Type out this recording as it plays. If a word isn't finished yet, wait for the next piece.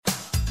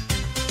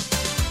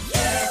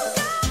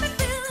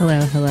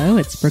Hello.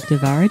 It's Brooke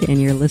Devard,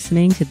 and you're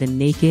listening to the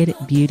Naked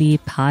Beauty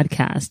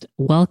Podcast.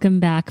 Welcome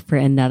back for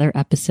another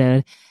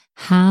episode.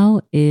 How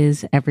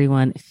is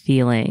everyone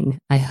feeling?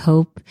 I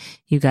hope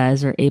you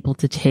guys are able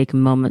to take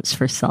moments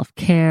for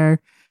self-care,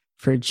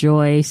 for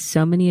joy.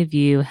 So many of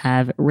you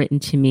have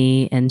written to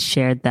me and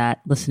shared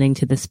that listening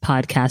to this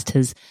podcast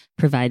has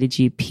provided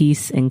you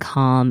peace and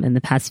calm in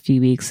the past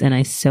few weeks, and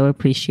I so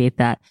appreciate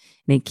that,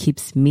 and it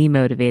keeps me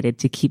motivated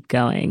to keep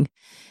going.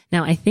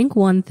 Now, I think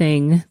one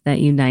thing that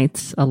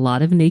unites a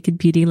lot of Naked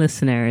Beauty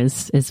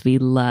listeners is we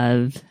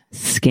love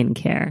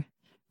skincare,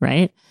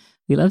 right?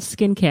 We love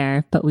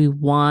skincare, but we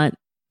want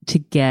to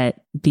get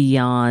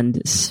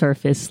beyond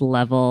surface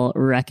level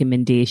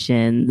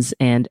recommendations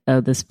and,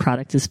 oh, this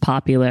product is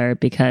popular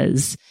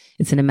because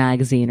it's in a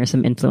magazine or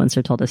some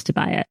influencer told us to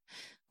buy it.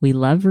 We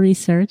love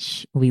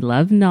research. We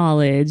love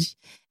knowledge.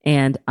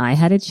 And I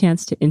had a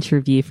chance to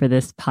interview for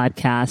this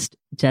podcast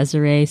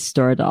Desiree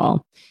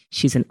Stordahl.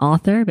 She's an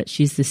author, but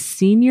she's the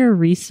senior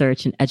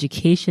research and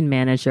education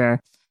manager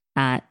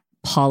at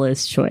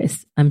Paula's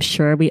Choice. I'm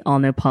sure we all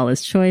know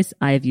Paula's Choice.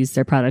 I have used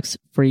their products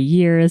for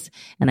years,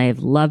 and I have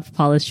loved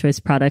Paula's Choice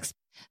products.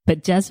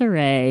 But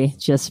Desiree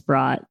just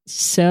brought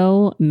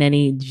so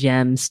many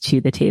gems to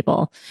the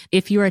table.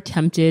 If you are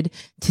tempted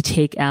to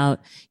take out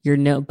your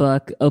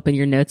notebook, open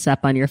your notes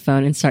app on your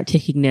phone and start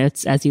taking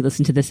notes as you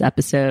listen to this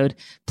episode,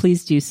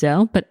 please do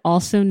so. But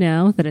also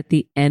know that at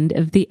the end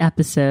of the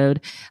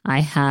episode,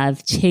 I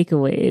have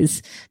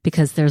takeaways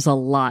because there's a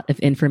lot of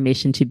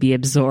information to be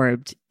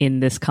absorbed in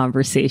this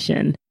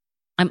conversation.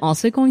 I'm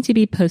also going to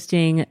be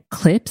posting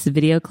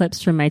video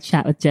clips from my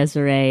chat with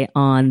Desiree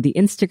on the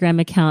Instagram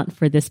account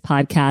for this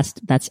podcast.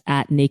 That's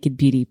at Naked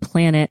Beauty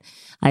Planet.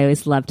 I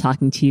always love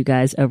talking to you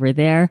guys over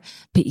there.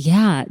 But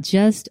yeah,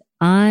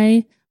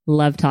 I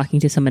love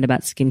talking to someone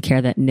about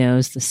skincare that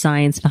knows the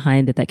science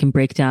behind it, that can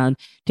break down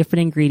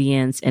different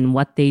ingredients and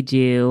what they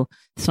do.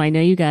 So I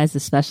know you guys,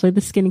 especially the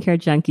skincare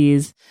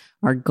junkies,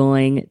 are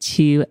going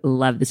to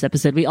love this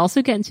episode. We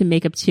also get into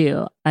makeup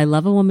too. I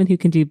love a woman who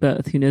can do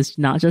both, who knows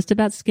not just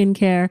about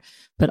skincare,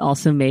 but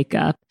also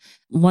makeup.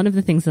 One of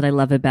the things that I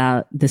love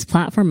about this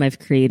platform I've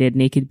created,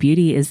 Naked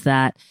Beauty, is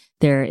that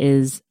there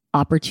is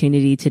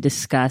opportunity to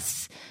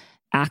discuss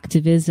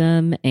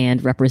activism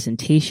and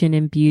representation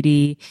in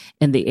beauty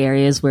and the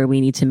areas where we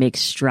need to make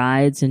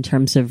strides in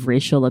terms of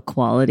racial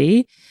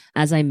equality.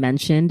 As I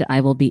mentioned,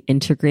 I will be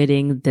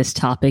integrating this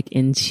topic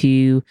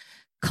into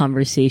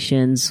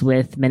conversations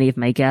with many of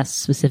my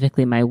guests,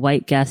 specifically my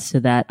white guests, so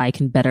that I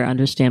can better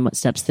understand what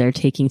steps they're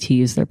taking to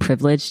use their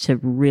privilege to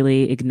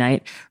really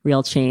ignite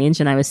real change.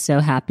 And I was so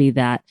happy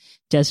that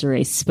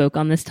Desiree spoke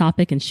on this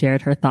topic and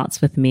shared her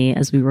thoughts with me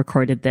as we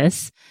recorded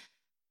this.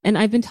 And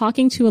I've been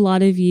talking to a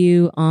lot of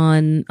you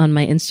on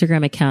my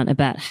Instagram account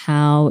about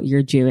how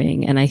you're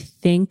doing. And I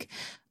think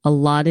a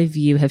lot of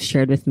you have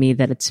shared with me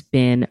that it's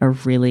been a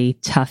really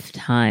tough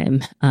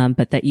time,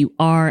 but that you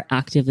are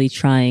actively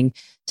trying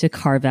to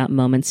carve out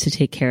moments to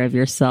take care of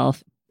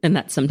yourself, and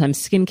that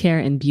sometimes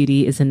skincare and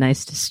beauty is a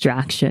nice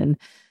distraction.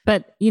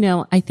 But,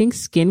 I think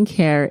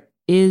skincare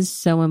is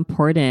so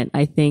important.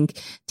 I think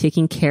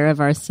taking care of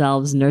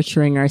ourselves,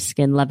 nurturing our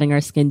skin, loving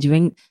our skin,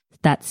 doing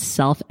that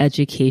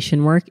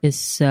self-education work is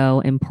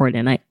so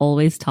important. I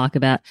always talk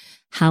about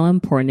how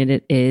important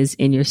it is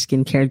in your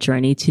skincare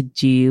journey to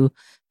do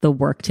the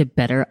work to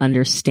better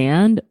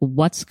understand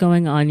what's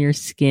going on your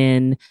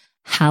skin,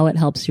 how it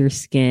helps your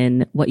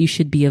skin, what you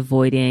should be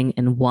avoiding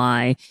and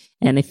why.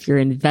 And if you're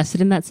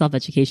invested in that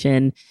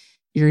self-education,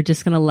 you're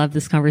just going to love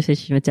this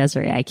conversation with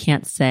Desiree. I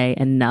can't say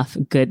enough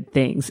good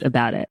things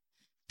about it.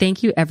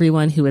 Thank you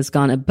everyone who has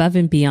gone above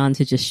and beyond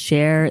to just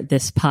share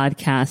this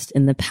podcast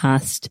in the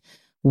past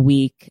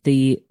week.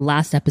 The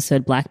last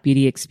episode, Black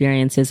Beauty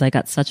Experiences, I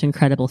got such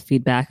incredible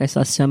feedback. I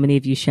saw so many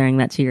of you sharing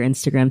that to your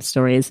Instagram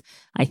stories.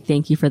 I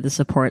thank you for the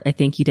support. I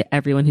thank you to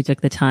everyone who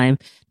took the time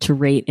to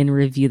rate and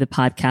review the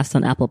podcast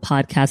on Apple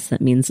Podcasts. That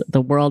means the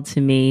world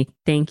to me.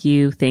 Thank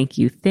you. Thank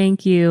you.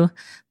 Thank you.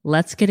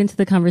 Let's get into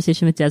the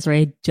conversation with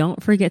Desiree.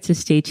 Don't forget to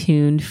stay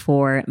tuned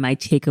for my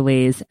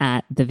takeaways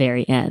at the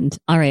very end.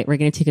 All right, we're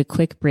going to take a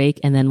quick break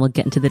and then we'll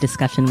get into the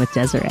discussion with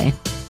Desiree.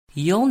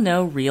 You'll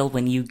know real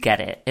when you get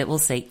it. It will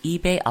say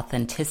eBay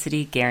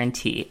Authenticity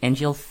Guarantee, and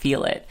you'll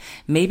feel it.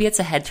 Maybe it's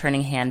a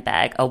head-turning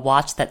handbag, a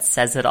watch that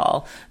says it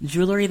all,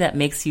 jewelry that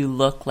makes you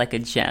look like a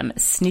gem,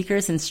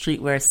 sneakers and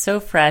streetwear so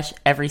fresh,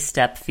 every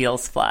step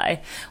feels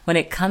fly. When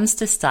it comes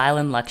to style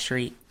and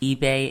luxury,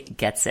 eBay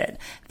gets it.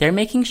 They're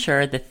making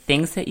sure the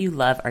things that you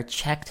love are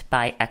checked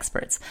by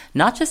experts.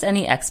 Not just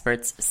any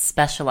experts,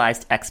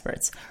 specialized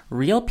experts.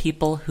 Real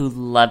people who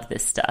love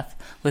this stuff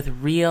with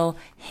real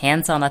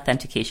hands-on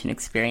authentication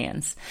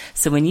experience.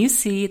 So when you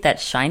see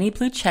that shiny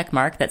blue check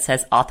mark that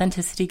says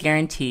Authenticity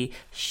Guarantee,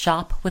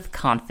 shop with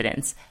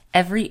confidence.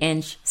 Every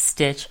inch,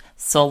 stitch,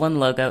 Solon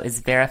logo is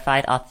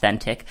verified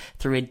authentic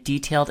through a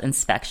detailed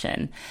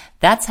inspection.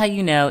 That's how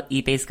you know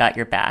eBay's got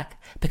your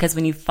back. Because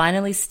when you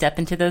finally step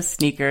into those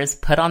sneakers,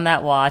 put on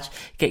that watch,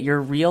 get your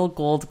real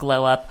gold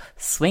glow up,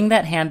 swing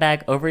that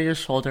handbag over your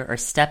shoulder, or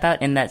step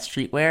out in that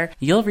streetwear,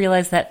 you'll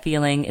realize that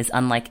feeling is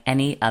unlike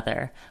any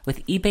other.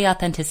 With eBay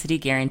Authenticity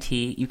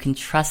Guarantee, you can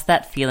trust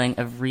that feeling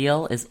of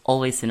real is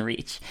always in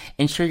reach.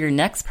 Ensure your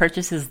next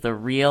purchase is the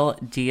real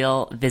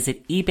deal.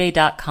 Visit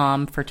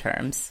ebay.com for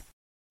terms.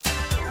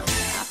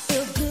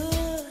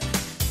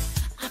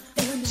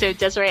 So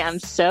Desiree, I'm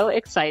so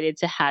excited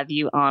to have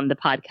you on the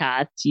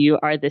podcast. You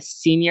are the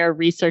Senior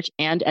Research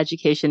and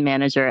Education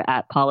Manager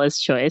at Paula's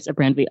Choice, a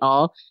brand we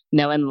all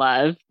know and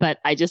love. But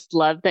I just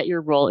love that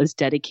your role is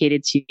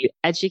dedicated to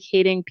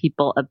educating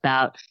people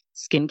about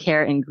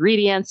skincare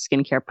ingredients,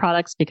 skincare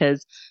products,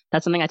 because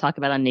that's something I talk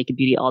about on Naked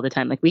Beauty all the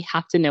time. Like, we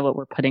have to know what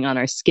we're putting on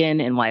our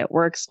skin and why it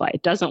works, why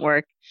it doesn't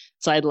work.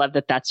 So I love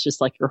that that's just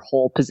like your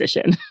whole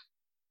position.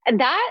 And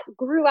that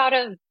grew out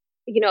of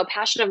a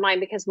passion of mine,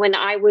 because when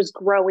I was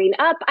growing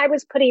up, I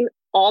was putting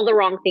all the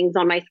wrong things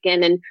on my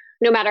skin. And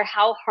no matter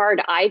how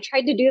hard I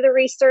tried to do the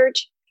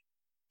research,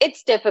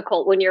 it's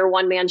difficult when you're a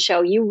one-man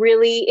show.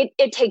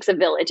 It takes a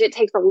village. It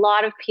takes a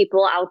lot of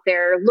people out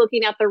there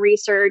looking at the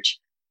research,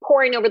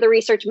 poring over the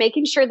research,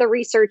 making sure the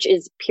research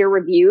is peer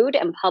reviewed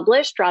and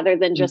published rather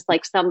than just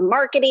like some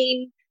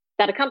marketing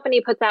that a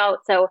company puts out.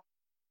 So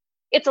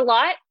it's a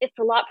lot. It's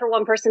a lot for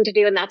one person to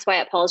do. And that's why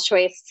at Paula's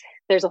Choice,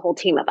 there's a whole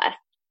team of us.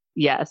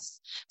 Yes.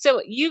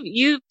 So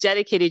you've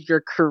dedicated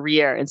your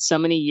career in so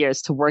many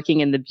years to working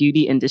in the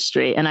beauty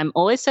industry. And I'm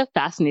always so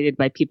fascinated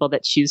by people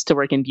that choose to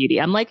work in beauty.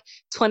 I'm like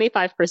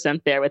 25%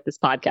 there with this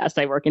podcast.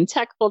 I work in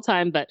tech full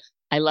time, but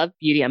I love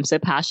beauty. I'm so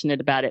passionate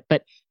about it.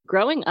 But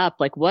growing up,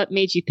 like, what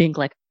made you think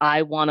like,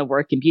 I want to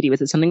work in beauty? Was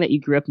it something that you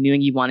grew up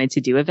knowing you wanted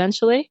to do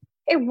eventually?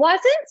 It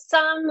wasn't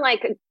some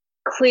like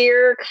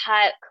clear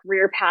cut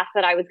career path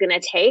that I was going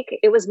to take.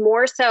 It was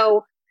more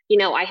so,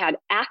 I had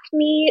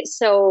acne.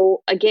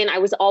 So again, I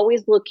was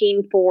always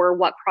looking for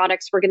what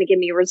products were going to give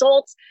me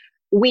results.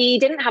 We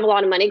didn't have a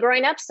lot of money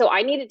growing up, so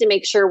I needed to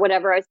make sure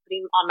whatever I was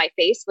putting on my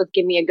face was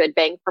giving me a good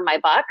bang for my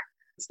buck.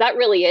 So that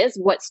really is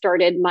what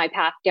started my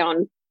path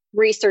down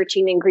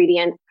researching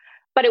ingredients.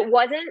 But it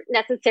wasn't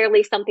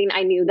necessarily something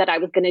I knew that I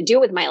was going to do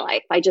with my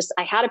life. I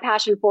had a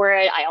passion for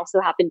it. I also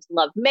happen to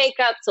love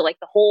makeup. So like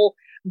the whole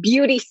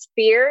beauty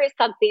sphere is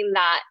something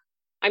that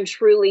I'm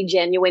truly,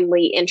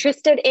 genuinely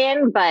interested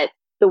in. But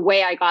the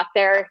way I got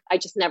there, I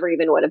just never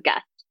even would have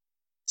guessed.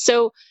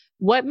 So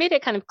what made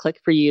it kind of click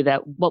for you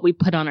that what we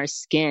put on our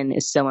skin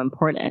is so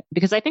important?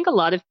 Because I think a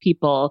lot of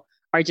people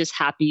are just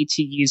happy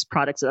to use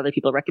products that other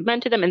people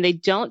recommend to them, and they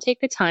don't take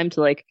the time to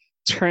like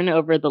turn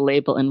over the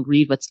label and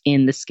read what's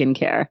in the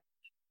skincare.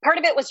 Part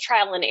of it was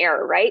trial and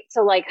error, right?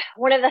 So like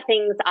one of the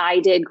things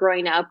I did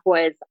growing up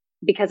was,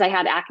 because I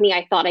had acne,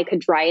 I thought I could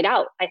dry it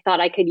out. I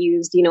thought I could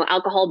use,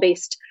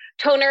 alcohol-based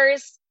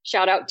toners.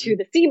 Shout out to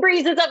the Sea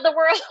Breezes of the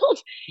world.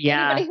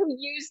 Yeah. Anybody who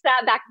used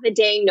that back in the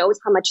day knows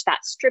how much that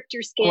stripped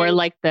your skin. Or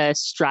like the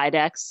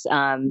Stridex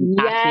acne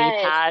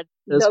pads.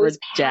 Those were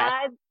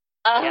pads.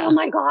 Oh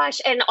my gosh.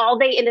 And all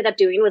they ended up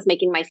doing was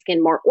making my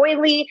skin more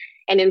oily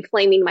and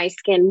inflaming my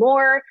skin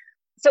more.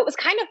 So it was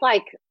kind of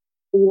like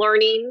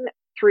learning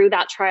through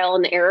that trial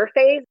and error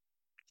phase.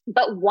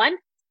 But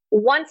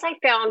once I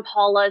found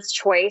Paula's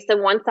Choice,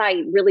 and once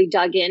I really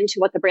dug into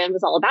what the brand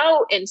was all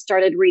about and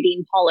started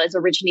reading Paula's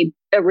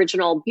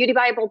original Beauty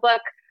Bible book,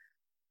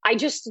 I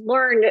just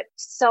learned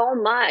so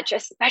much,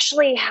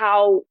 especially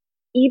how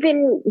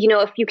even,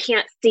 if you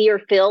can't see or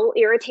feel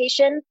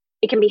irritation,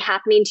 it can be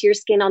happening to your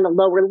skin on the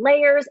lower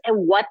layers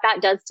and what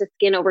that does to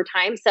skin over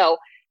time. So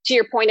to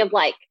your point of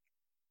like,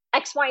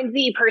 X, Y, and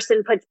Z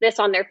person puts this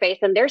on their face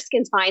and their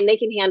skin's fine, they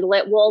can handle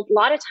it. Well, a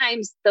lot of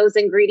times those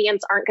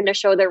ingredients aren't going to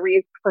show their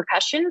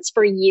repercussions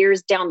for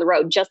years down the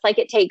road, just like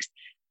it takes,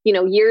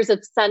 years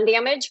of sun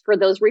damage for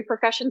those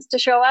repercussions to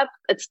show up.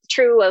 It's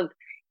true of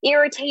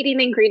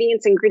irritating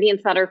ingredients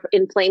that are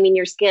inflaming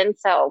your skin.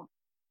 So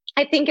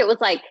I think it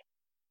was like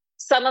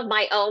some of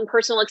my own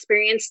personal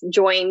experience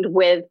joined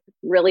with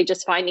really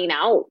just finding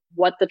out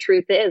what the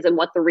truth is and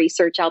what the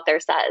research out there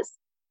says.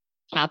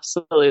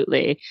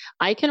 Absolutely.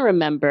 I can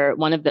remember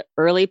one of the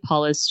early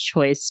Paula's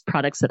Choice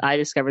products that I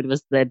discovered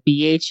was the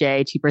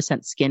BHA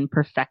 2% Skin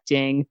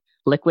Perfecting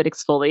Liquid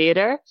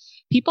Exfoliator.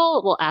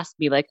 People will ask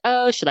me like,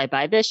 oh, should I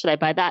buy this? Should I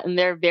buy that? And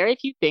there are very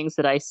few things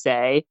that I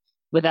say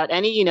without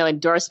any,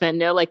 endorsement,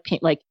 no, like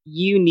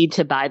you need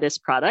to buy this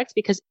product,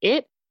 because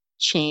it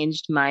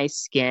changed my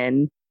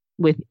skin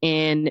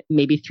within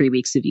maybe 3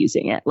 weeks of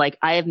using it. Like,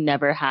 I have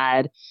never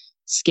had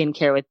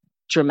skincare with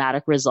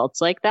dramatic results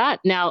like that.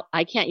 Now,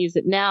 I can't use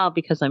it now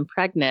because I'm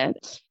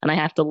pregnant and I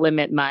have to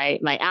limit my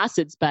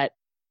acids, but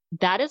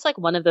that is like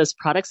one of those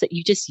products that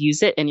you just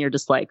use it and you're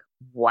just like,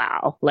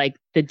 wow, like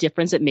the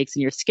difference it makes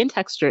in your skin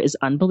texture is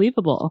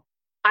unbelievable.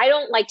 I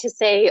don't like to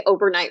say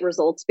overnight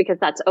results because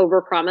that's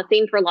over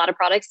promising for a lot of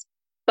products,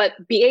 but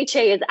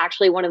BHA is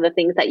actually one of the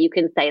things that you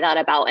can say that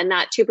about. And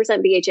that 2%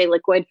 BHA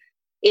liquid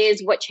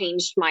is what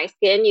changed my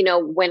skin.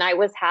 When I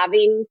was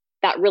having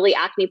that really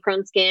acne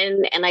prone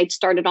skin, and I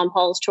started on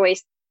Paula's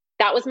Choice.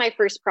 That was my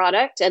first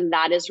product. And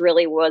that is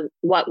really what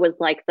was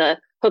like the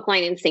hook,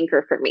 line, and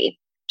sinker for me.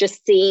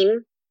 Just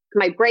seeing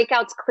my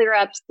breakouts clear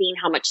up, seeing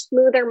how much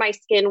smoother my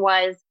skin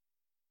was,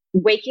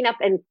 waking up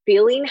and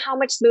feeling how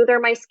much smoother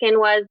my skin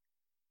was.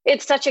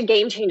 It's such a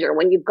game changer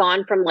when you've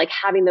gone from like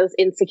having those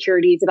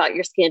insecurities about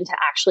your skin to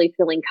actually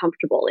feeling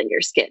comfortable in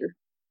your skin.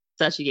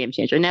 Such a game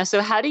changer. Now,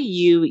 so how do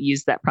you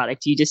use that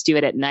product? Do you just do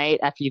it at night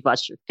after you've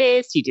washed your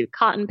face? Do you do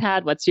cotton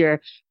pad? What's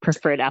your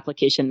preferred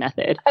application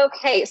method?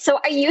 Okay. So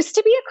I used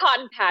to be a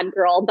cotton pad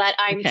girl, but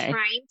I'm trying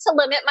to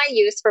limit my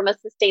use from a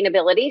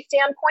sustainability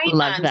standpoint.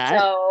 Love that.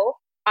 So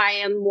I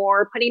am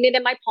more putting it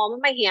in my palm of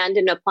my hand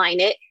and applying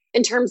it.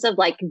 In terms of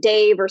like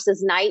day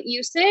versus night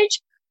usage,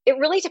 it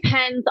really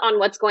depends on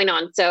what's going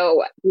on.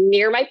 So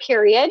near my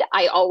period,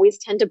 I always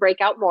tend to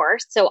break out more.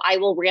 So I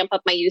will ramp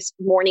up my use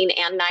morning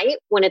and night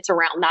when it's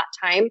around that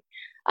time.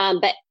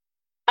 But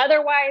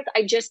otherwise,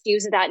 I just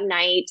use it at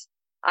night.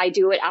 I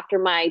do it after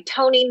my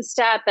toning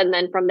step. And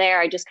then from there,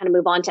 I just kind of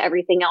move on to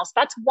everything else.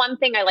 That's one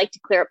thing I like to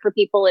clear up for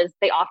people is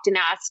they often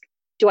ask,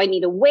 do I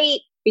need to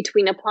wait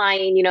between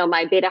applying,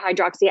 my beta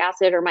hydroxy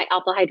acid or my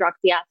alpha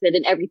hydroxy acid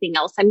and everything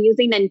else I'm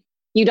using? And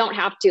you don't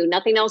have to.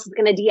 Nothing else is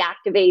going to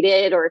deactivate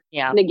it or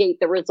negate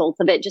the results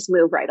of it. Just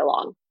move right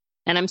along.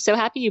 And I'm so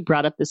happy you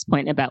brought up this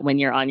point about when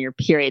you're on your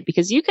period,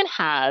 because you can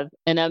have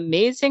an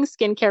amazing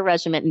skincare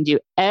regimen and do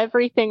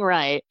everything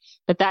right.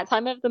 But that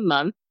time of the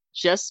month,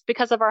 just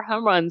because of our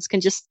hormones,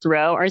 can just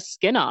throw our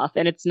skin off.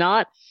 And it's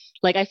not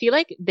like, I feel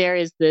like there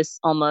is this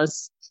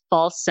almost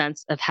false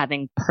sense of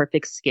having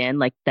perfect skin,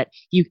 like that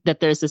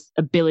there's this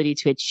ability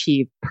to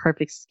achieve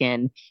perfect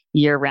skin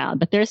year round.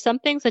 But there are some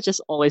things that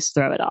just always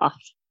throw it off.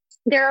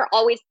 There are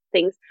always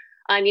things,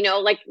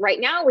 like right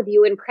now with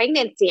you in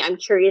pregnancy, I'm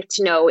curious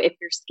to know if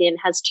your skin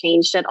has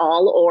changed at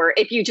all or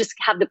if you just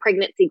have the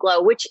pregnancy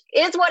glow, which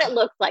is what it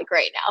looks like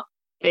right now.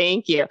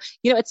 Thank you.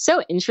 It's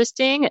so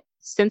interesting.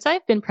 Since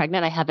I've been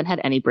pregnant, I haven't had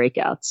any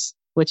breakouts,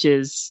 which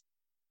is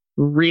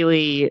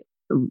really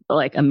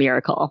like a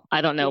miracle.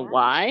 I don't know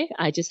why.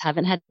 I just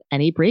haven't had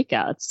any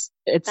breakouts.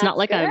 It's not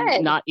like good.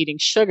 I'm not eating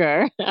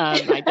sugar.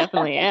 I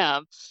definitely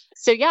am.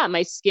 So yeah,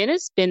 my skin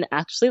has been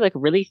actually like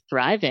really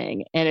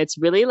thriving, and it's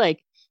really like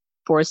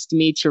forced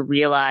me to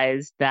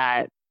realize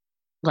that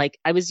like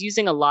I was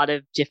using a lot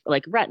of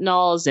like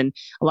retinols and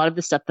a lot of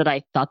the stuff that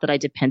I thought that I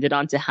depended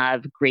on to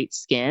have great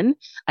skin,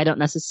 I don't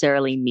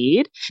necessarily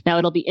need. Now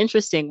it'll be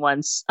interesting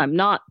once I'm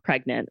not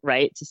pregnant,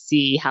 right? To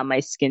see how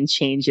my skin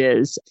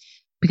changes.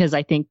 Because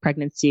I think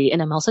pregnancy,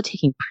 and I'm also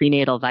taking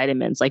prenatal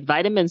vitamins. Like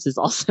vitamins is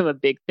also a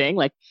big thing.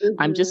 Like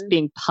I'm just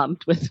being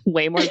pumped with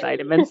way more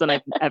vitamins than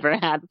I've ever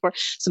had before.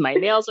 So my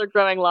nails are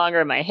growing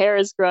longer, my hair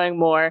is growing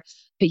more.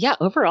 But yeah,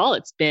 overall,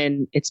 it's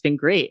been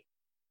great.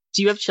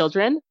 Do you have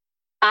children?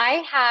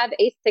 I have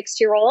a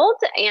 6-year-old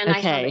and I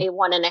have a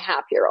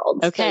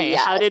 1.5-year-old. Okay.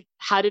 So, yes.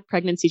 How did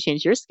pregnancy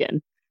change your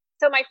skin?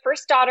 So my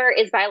first daughter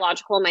is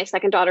biological. My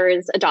second daughter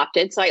is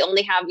adopted. So I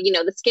only have,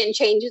 the skin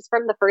changes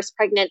from the first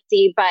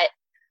pregnancy, but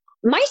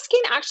my skin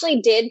actually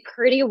did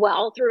pretty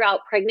well throughout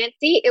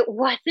pregnancy. It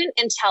wasn't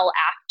until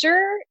after,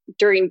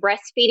 during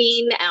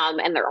breastfeeding,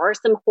 and there are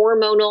some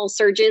hormonal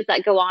surges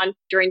that go on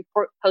during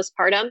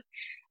postpartum,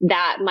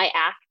 that my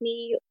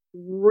acne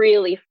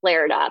really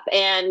flared up.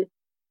 And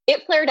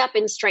it flared up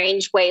in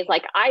strange ways.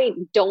 Like I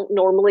don't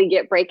normally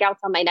get breakouts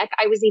on my neck.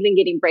 I was even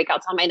getting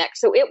breakouts on my neck.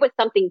 So it was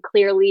something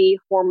clearly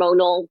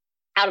hormonal,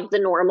 out of the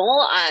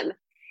normal. And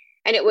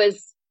it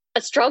was a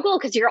struggle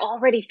because you're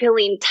already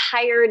feeling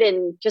tired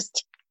and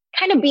just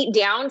kind of beat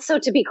down. So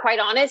to be quite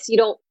honest, you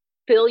don't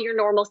feel your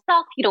normal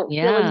self. You don't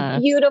feel as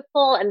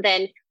beautiful. And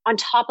then on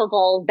top of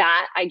all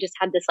that, I just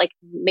had this like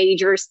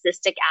major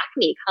cystic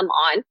acne come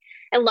on.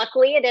 And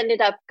luckily it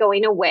ended up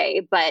going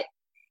away, but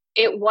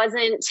it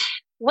wasn't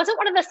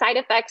one of the side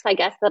effects, I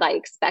guess, that I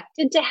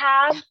expected to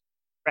have.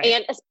 Right.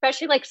 And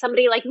especially like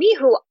somebody like me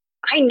who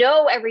I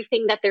know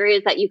everything that there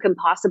is that you can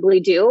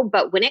possibly do.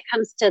 But when it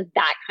comes to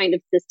that kind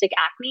of cystic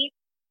acne,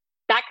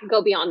 that could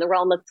go beyond the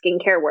realm of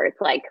skincare where it's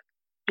like,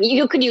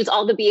 you could use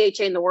all the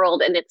BHA in the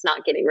world and it's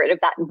not getting rid of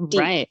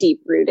that deep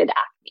rooted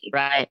acne.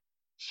 Right.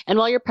 And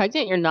while you're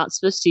pregnant, you're not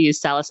supposed to use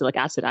salicylic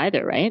acid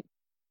either, right?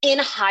 In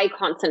high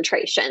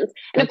concentrations.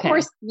 And of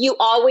course, we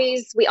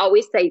always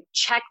say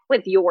check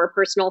with your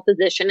personal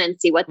physician and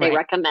see what they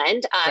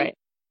recommend.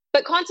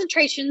 But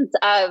concentrations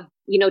of,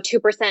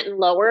 2% and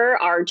lower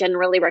are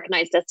generally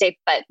recognized as safe,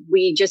 but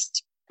we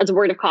just, as a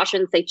word of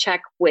caution, say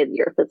check with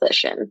your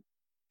physician.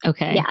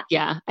 Okay.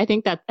 Yeah. I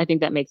think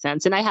that makes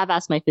sense. And I have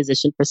asked my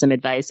physician for some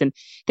advice, and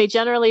they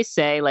generally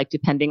say, like,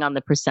 depending on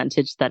the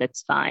percentage, that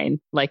it's fine.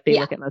 Like they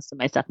look at most of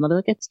my stuff and they're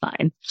like, it's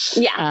fine.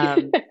 Yeah.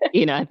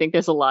 I think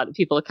there's a lot of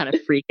people kind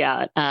of freak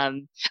out.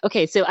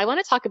 Okay. So I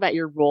want to talk about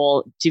your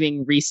role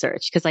doing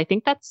research, because I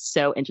think that's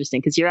so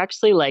interesting, because you're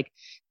actually like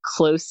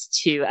close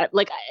to,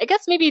 I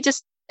guess maybe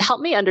just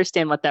help me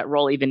understand what that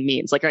role even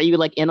means. Like, are you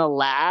like in a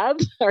lab?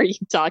 Are you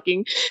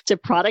talking to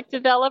product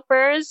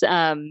developers?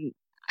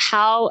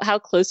 How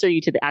close are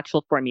you to the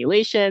actual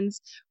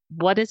formulations?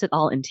 What does it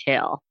all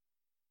entail?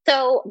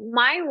 So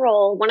my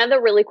role, one of the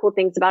really cool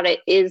things about it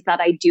is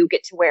that I do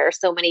get to wear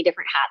so many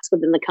different hats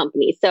within the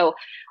company. So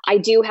I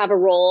do have a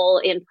role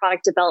in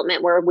product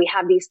development where we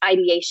have these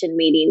ideation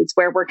meetings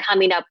where we're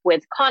coming up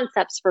with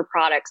concepts for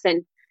products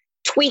and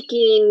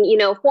tweaking,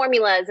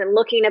 formulas and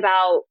looking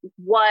about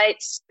what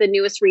the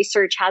newest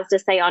research has to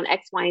say on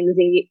X, Y, and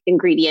Z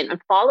ingredient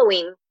and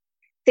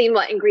seeing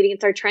what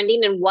ingredients are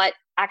trending and what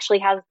actually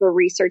has the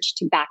research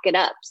to back it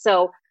up.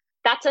 So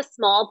that's a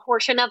small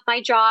portion of my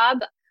job.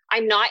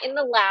 I'm not in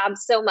the lab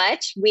so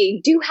much. We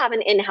do have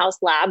an in-house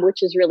lab,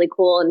 which is really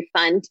cool and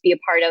fun to be a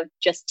part of,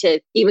 just to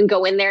even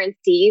go in there and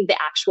see the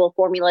actual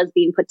formulas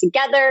being put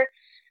together.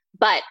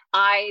 But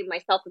I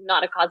myself am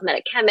not a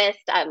cosmetic chemist.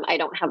 I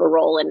don't have a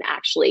role in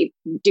actually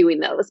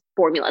doing those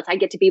formulas. I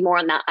get to be more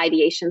on that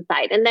ideation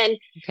side. And then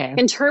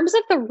in terms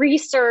of the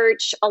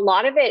research, a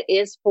lot of it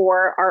is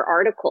for our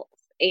articles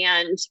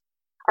and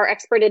our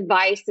expert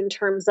advice in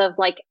terms of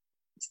like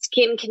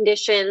skin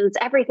conditions,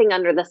 everything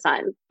under the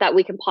sun that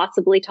we can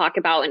possibly talk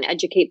about and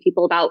educate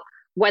people about.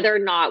 Whether or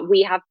not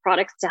we have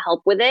products to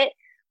help with it,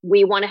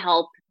 we want to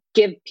help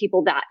give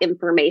people that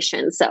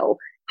information. So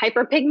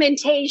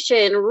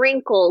hyperpigmentation,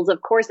 wrinkles,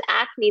 of course,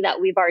 acne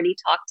that we've already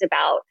talked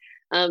about,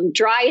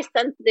 dry,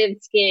 sensitive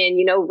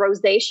skin,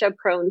 rosacea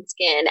prone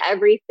skin,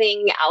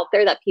 everything out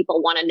there that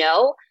people want to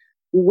know.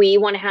 We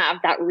want to have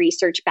that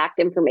research backed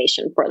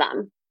information for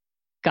them.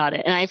 Got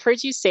it. And I've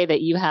heard you say that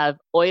you have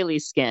oily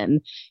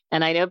skin.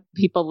 And I know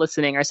people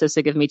listening are so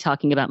sick of me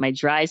talking about my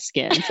dry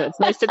skin. So it's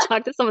nice to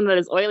talk to someone that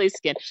has oily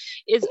skin.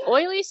 Is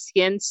oily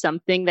skin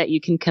something that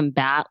you can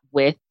combat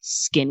with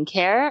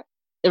skincare?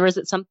 Or is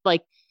it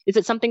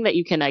something that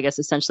you can, I guess,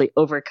 essentially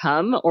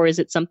overcome? Or is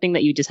it something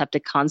that you just have to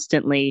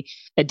constantly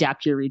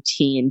adapt your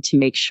routine to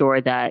make sure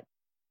that,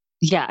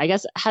 I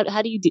guess, how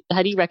do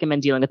you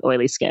recommend dealing with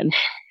oily skin?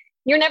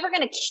 You're never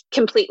going to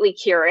completely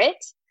cure it.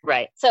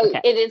 Right. So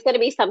It is going to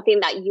be something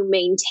that you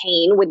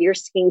maintain with your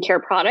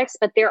skincare products,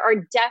 but there are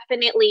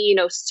definitely,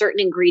 certain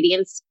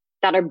ingredients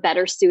that are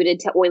better suited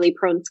to oily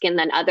prone skin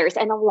than others.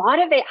 And a lot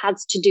of it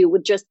has to do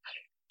with just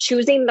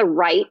choosing the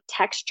right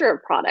texture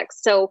of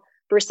products. So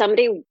for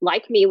somebody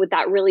like me with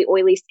that really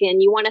oily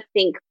skin, you want to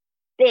think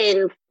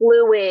thin,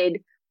 fluid,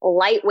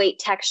 lightweight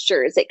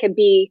textures. It could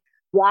be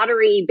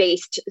watery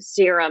based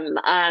serum.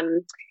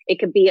 It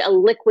could be a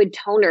liquid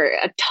toner.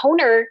 A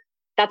toner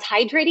that's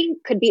hydrating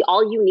could be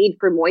all you need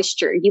for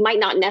moisture. You might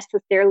not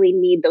necessarily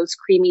need those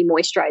creamy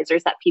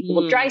moisturizers that people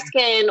with dry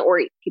skin or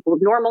people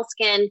with normal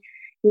skin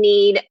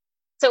need.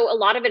 So a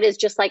lot of it is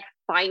just like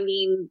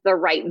finding the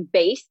right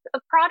base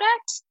of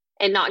product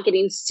and not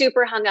getting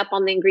super hung up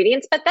on the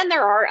ingredients. But then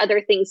there are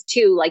other things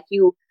too, like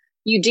you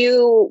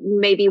do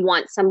maybe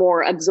want some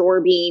more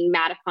absorbing,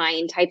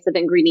 mattifying types of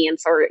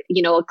ingredients, or,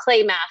 a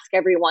clay mask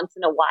every once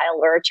in a while,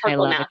 or a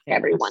charcoal mask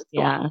every once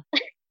in a while.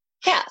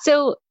 Yeah.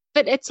 So,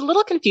 but it's a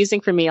little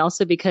confusing for me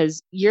also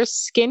because your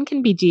skin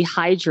can be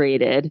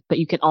dehydrated, but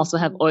you can also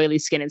have oily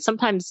skin. And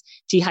sometimes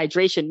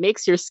dehydration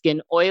makes your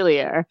skin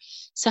oilier.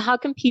 So how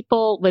can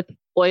people with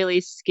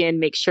oily skin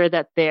make sure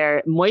that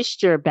their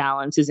moisture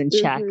balance is in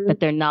check, but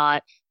they're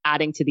not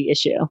adding to the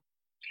issue?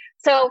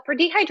 So for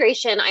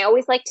dehydration, I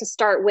always like to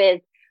start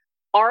with,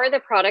 are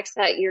the products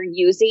that you're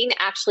using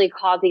actually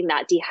causing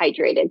that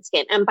dehydrated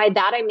skin? And by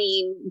that, I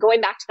mean,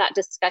 going back to that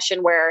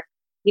discussion where,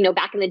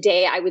 back in the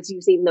day, I was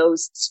using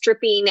those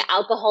stripping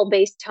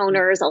alcohol-based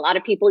toners. A lot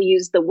of people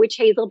use the witch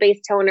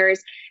hazel-based toners,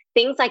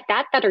 things like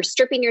that are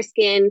stripping your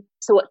skin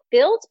so it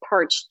feels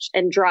parched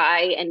and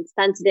dry and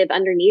sensitive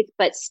underneath,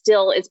 but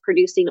still is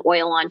producing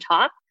oil on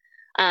top.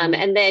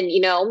 And then,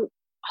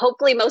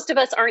 hopefully most of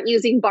us aren't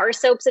using bar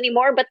soaps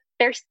anymore, but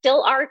there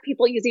still are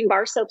people using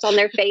bar soaps on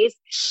their face.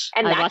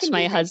 And I watch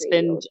my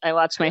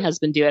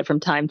husband do it from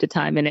time to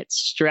time, and it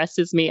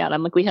stresses me out.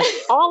 I'm like, we have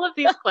all of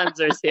these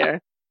cleansers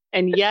here,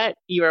 and yet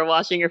you are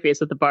washing your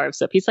face with a bar of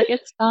soap. He's like,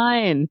 it's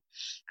fine.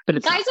 But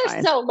it's guys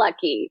are so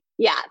lucky.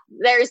 Yeah.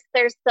 There's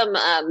some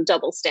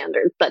double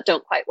standards that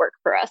don't quite work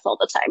for us all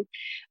the time.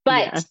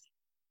 But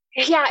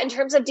in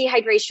terms of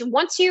dehydration,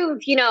 once you've,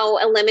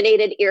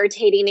 eliminated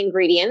irritating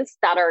ingredients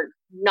that are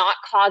not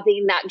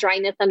causing that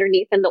dryness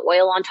underneath and the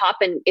oil on top,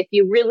 and if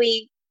you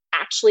really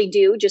actually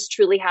do just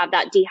truly have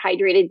that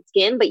dehydrated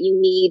skin, but you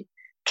need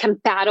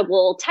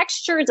compatible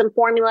textures and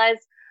formulas,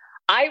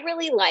 I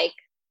really like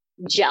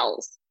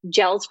gels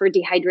for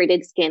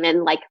dehydrated skin,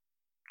 and like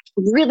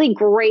really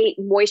great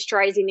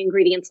moisturizing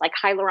ingredients like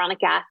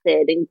hyaluronic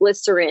acid and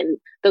glycerin,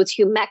 those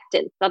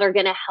humectants that are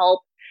going to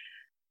help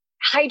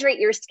hydrate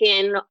your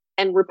skin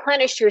and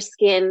replenish your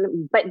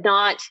skin, but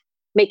not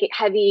make it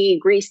heavy,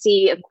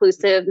 greasy,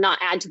 occlusive, not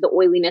add to the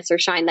oiliness or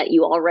shine that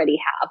you already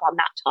have on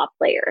that top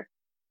layer.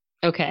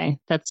 Okay,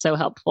 that's so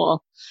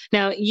helpful.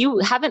 Now, you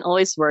haven't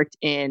always worked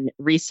in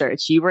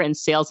research. You were in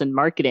sales and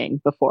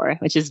marketing before,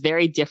 which is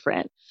very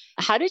different.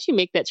 How did you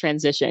make that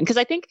transition? Because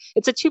I think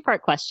it's a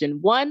two-part question.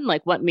 One,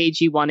 like what made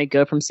you want to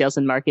go from sales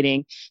and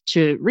marketing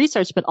to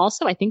research? But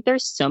also, I think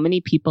there's so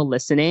many people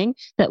listening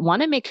that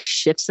want to make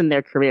shifts in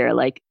their career.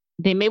 Like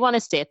they may want to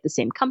stay at the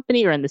same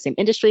company or in the same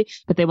industry,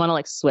 but they want to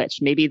like switch.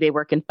 Maybe they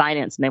work in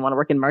finance and they want to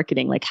work in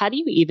marketing. Like, how do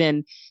you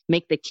even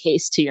make the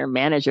case to your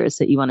managers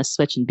that you want to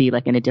switch and be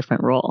like in a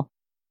different role?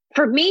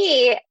 For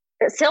me,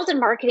 sales and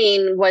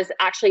marketing was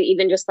actually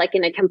even just like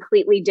in a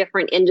completely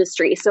different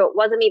industry. So it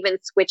wasn't even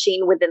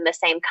switching within the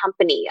same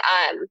company.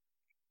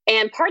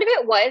 And part of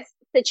it was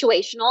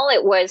situational.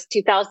 It was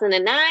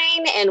 2009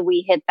 and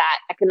we hit that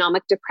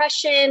economic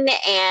depression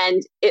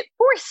and it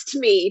forced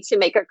me to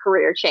make a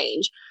career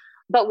change.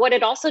 But what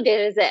it also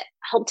did is it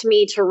helped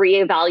me to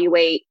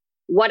reevaluate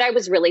what I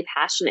was really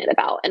passionate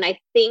about. And I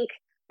think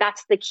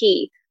that's the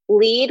key.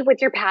 Lead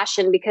with your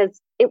passion, because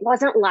it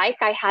wasn't like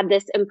I had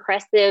this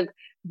impressive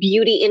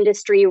beauty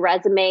industry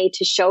resume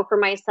to show for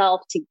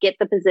myself to get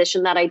the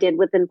position that I did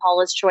within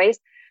Paula's Choice.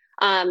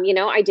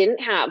 I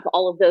didn't have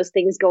all of those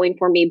things going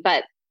for me,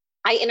 but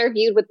I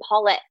interviewed with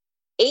Paula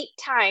 8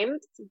 times,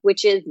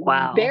 which is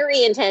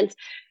very intense.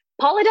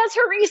 Paula does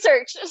her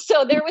research.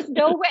 So there was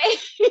no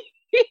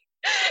way,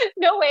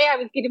 no way I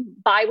was getting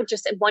by with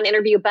just one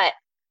interview, but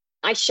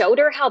I showed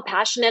her how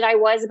passionate I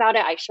was about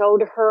it. I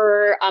showed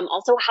her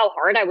also how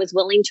hard I was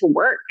willing to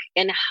work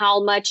and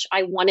how much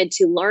I wanted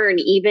to learn,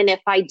 even if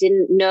I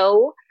didn't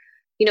know,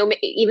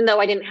 even though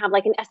I didn't have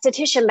like an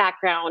esthetician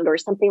background or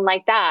something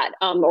like that,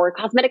 or a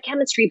cosmetic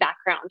chemistry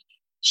background.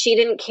 She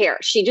didn't care.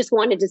 She just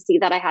wanted to see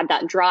that I had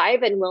that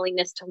drive and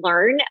willingness to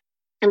learn.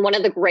 And one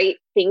of the great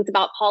things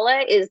about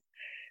Paula is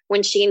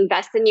when she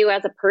invests in you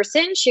as a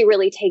person, she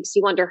really takes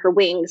you under her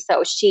wing.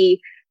 So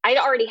I'd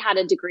already had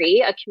a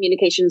degree, a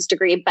communications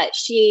degree, but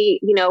she,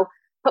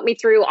 put me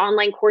through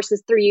online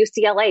courses through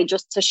UCLA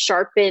just to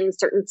sharpen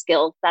certain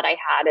skills that I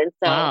had. And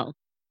so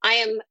I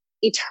am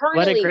eternally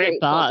what a great grateful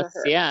boss. to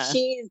her. Yeah.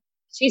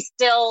 She's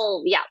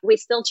still, we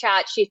still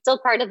chat. She's still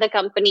part of the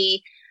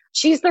company.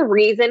 She's the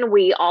reason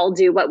we all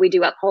do what we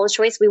do at Paula's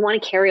Choice. We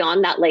want to carry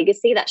on that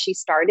legacy that she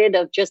started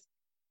of just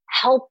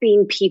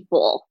helping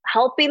people,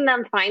 helping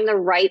them find the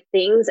right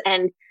things.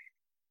 And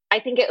I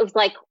think it was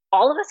like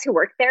all of us who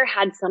worked there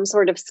had some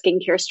sort of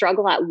skincare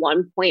struggle at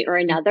one point or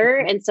another.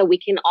 And so we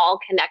can all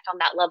connect on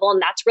that level.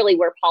 And that's really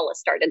where Paula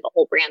started the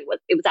whole brand.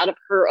 It was out of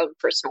her own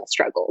personal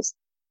struggles.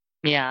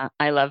 Yeah,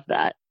 I love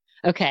that.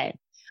 Okay.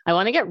 I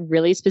want to get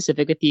really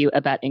specific with you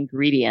about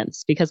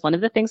ingredients, because one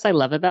of the things I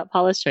love about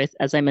Paula's Choice,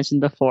 as I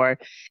mentioned before,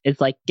 is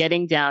like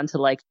getting down to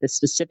like the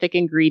specific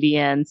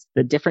ingredients,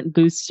 the different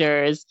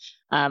boosters.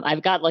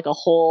 I've got like a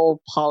whole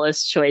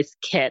Paula's Choice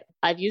kit.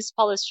 I've used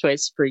Paula's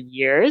Choice for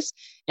years.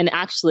 And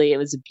actually, it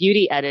was a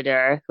beauty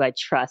editor who I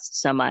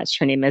trust so much.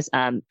 Her name is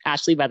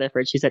Ashley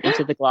Weatherford. She's at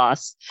Into the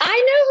Gloss. I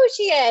know who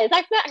she is.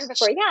 I've met her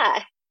before.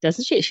 Yeah.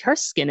 Doesn't she? Her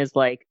skin is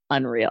like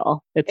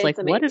unreal. It's like,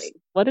 amazing.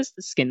 what is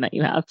the skin that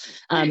you have?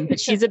 But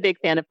she's a big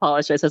fan of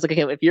Paula's Choice. So I was like,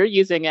 okay, well, if you're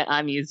using it,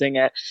 I'm using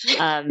it.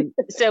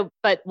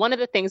 But one of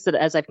the things that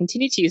as I've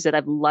continued to use it,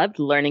 I've loved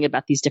learning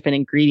about these different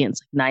ingredients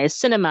like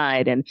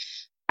niacinamide. And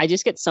I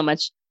just get so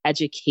much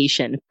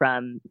education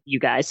from you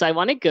guys. So I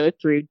want to go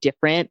through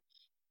different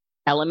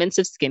elements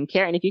of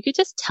skincare. And if you could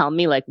just tell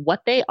me like what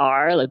they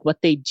are, like what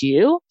they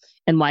do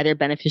and why they're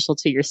beneficial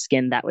to your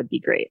skin, that would be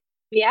great.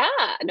 Yeah,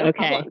 no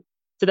problem.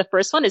 So the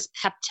first one is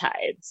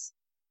peptides.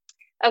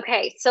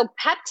 Okay. So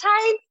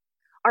peptides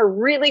are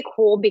really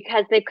cool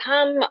because they've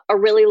come a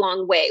really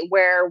long way,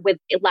 where with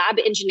lab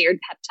engineered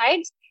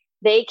peptides,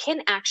 they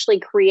can actually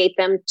create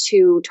them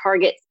to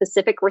target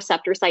specific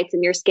receptor sites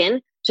in your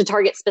skin to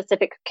target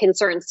specific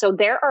concerns. So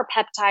there are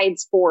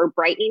peptides for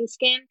brightening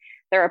skin.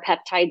 There are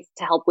peptides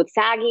to help with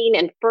sagging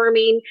and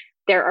firming.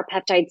 There are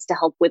peptides to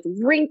help with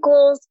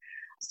wrinkles.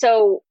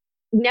 So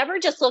never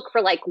just look for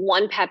like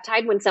one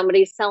peptide when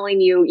somebody's selling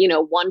you,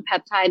 one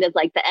peptide is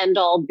like the end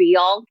all be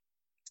all.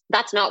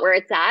 That's not where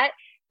it's at.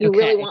 You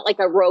really want like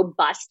a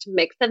robust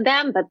mix of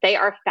them, but they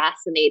are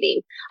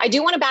fascinating. I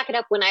do want to back it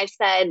up when I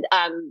said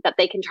that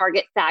they can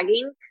target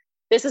sagging.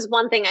 This is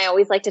one thing I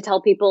always like to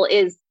tell people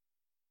is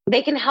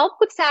they can help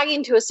with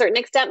sagging to a certain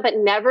extent, but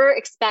never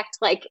expect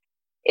like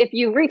if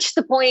you reach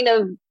the point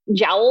of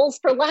jowls,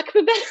 for lack of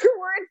a better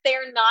word,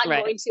 they're not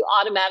going to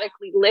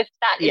automatically lift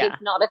that. It is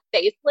not a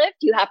facelift.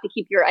 You have to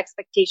keep your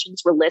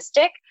expectations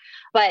realistic,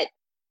 but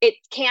it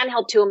can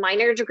help to a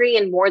minor degree.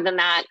 And more than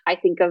that, I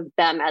think of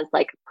them as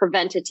like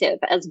preventative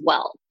as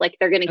well. Like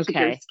they're going to keep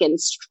your skin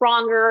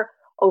stronger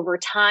over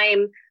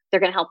time. They're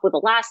going to help with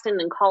elastin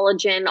and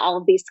collagen, all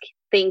of these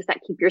things that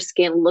keep your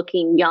skin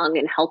looking young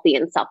and healthy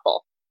and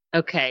supple.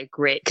 Okay,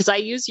 great. Because I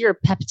use your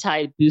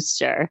peptide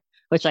booster,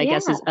 which I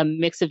guess is a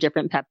mix of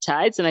different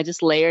peptides. And I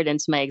just layered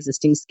into my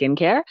existing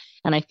skincare.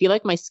 And I feel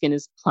like my skin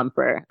is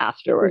plumper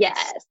afterwards.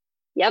 Yes.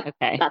 Yep.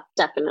 Okay. That's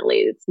definitely,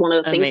 it's one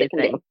of the things it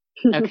can do.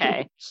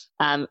 Okay.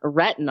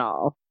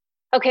 Retinol.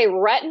 Okay.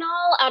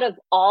 Retinol, out of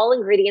all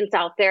ingredients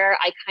out there,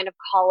 I kind of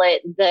call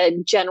it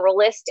the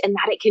generalist, in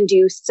that it can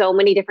do so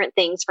many different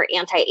things for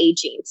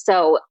anti-aging.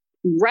 So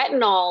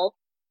retinol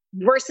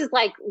versus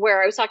like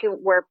where I was talking,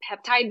 where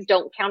peptides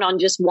don't count on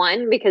just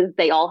one because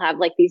they all have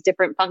like these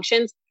different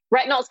functions.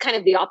 Retinol is kind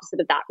of the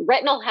opposite of that.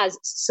 Retinol has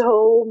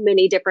so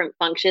many different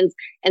functions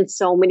and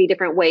so many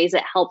different ways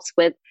it helps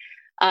with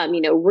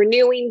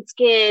renewing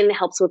skin,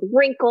 helps with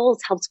wrinkles,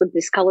 helps with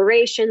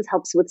discolorations,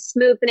 helps with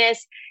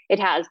smoothness. It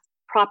has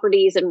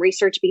properties and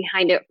research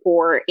behind it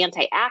for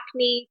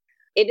anti-acne.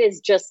 It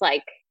is just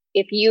like,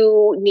 if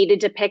you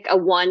needed to pick a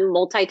one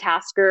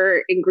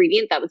multitasker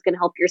ingredient that was going to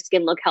help your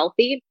skin look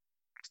healthy,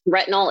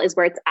 retinol is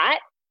where it's at.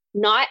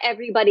 Not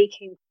everybody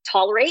can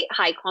tolerate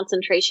high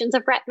concentrations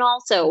of retinol.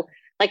 So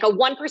like a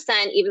 1%,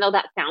 even though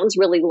that sounds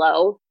really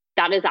low,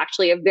 that is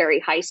actually a very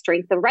high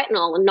strength of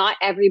retinol. And not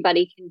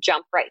everybody can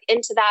jump right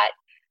into that.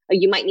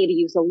 You might need to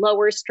use a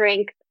lower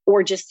strength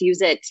or just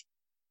use it,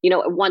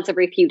 once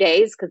every few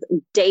days, because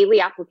daily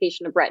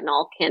application of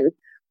retinol can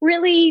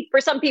really,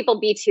 for some people,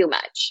 be too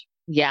much.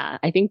 Yeah,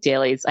 I think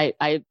dailies.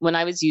 I when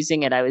I was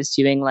using it, I was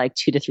doing like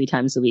 2 to 3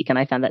 times a week, and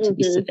I found that to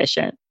be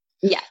sufficient.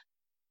 Yeah.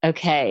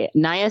 Okay,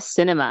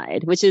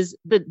 niacinamide,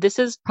 this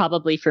is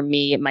probably for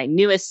me my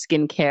newest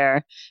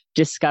skincare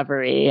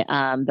discovery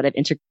that I've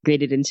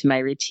integrated into my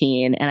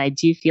routine, and I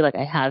do feel like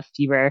I have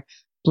fewer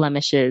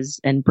blemishes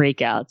and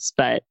breakouts.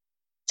 But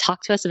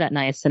talk to us about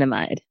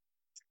niacinamide.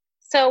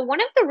 So one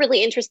of the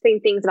really interesting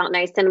things about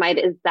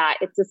niacinamide is that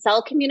it's a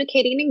cell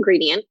communicating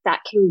ingredient that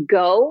can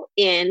go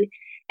in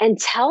and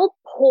tell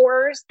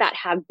pores that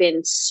have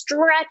been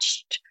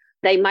stretched.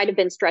 They might have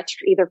been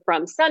stretched either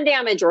from sun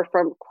damage or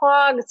from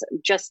clogs.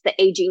 Just the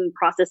aging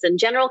process in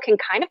general can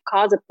kind of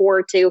cause a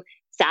pore to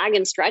sag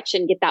and stretch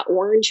and get that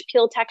orange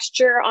peel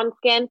texture on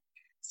skin.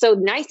 So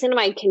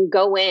niacinamide can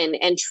go in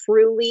and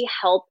truly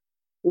help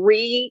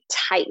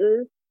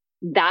re-tighten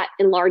that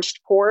enlarged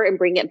pore and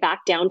bring it back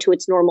down to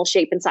its normal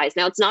shape and size.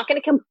 Now, it's not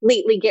going to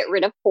completely get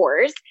rid of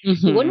pores.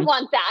 You wouldn't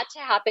want that to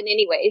happen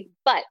anyways,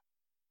 but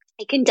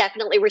it can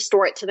definitely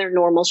restore it to their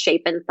normal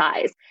shape and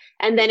size.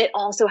 And then it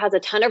also has a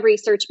ton of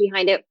research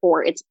behind it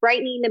for its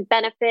brightening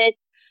benefits,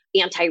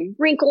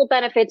 anti-wrinkle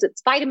benefits.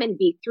 It's vitamin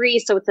B3,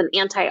 so it's an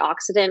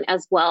antioxidant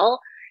as well.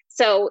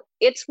 So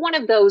it's one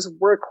of those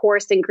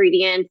workhorse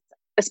ingredients,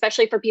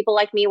 especially for people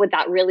like me with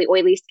that really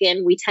oily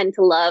skin. We tend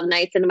to love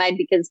niacinamide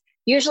because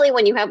usually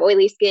when you have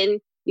oily skin,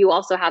 you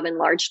also have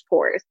enlarged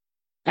pores.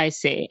 I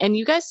see. And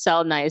you guys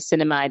sell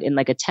niacinamide in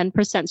like a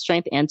 10%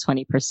 strength and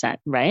 20%,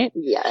 right?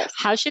 Yes.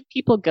 How should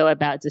people go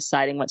about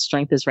deciding what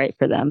strength is right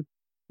for them?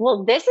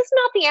 Well, this is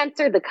not the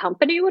answer the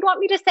company would want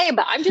me to say,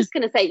 but I'm just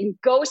going to say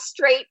go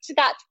straight to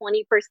that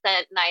 20%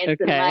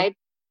 niacinamide. Okay.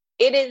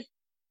 It is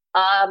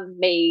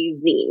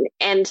amazing.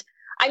 And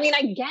I mean,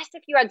 I guess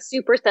if you had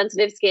super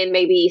sensitive skin,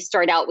 maybe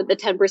start out with the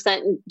 10%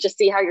 and just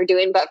see how you're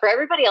doing. But for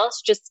everybody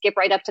else, just skip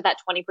right up to that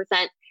 20%.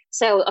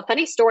 So a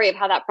funny story of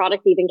how that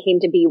product even came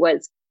to be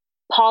was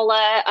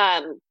Paula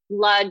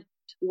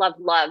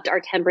loved our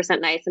 10%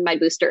 niacinamide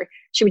booster.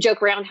 She would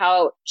joke around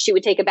how she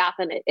would take a bath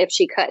in it if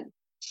she could.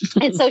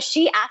 And so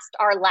she asked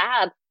our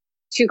lab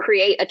to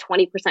create a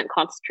 20%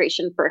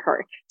 concentration for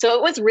her. So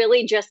it was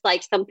really just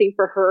like something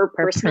for her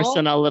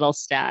personal little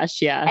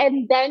stash. Yeah.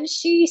 And then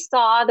she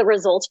saw the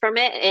results from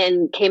it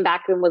and came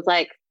back and was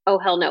like, oh,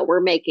 hell no,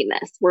 we're making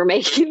this. We're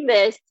making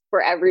this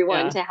for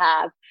everyone to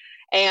have.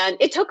 And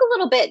it took a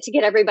little bit to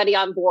get everybody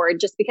on board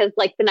just because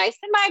like the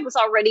niacinamide was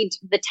already,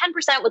 the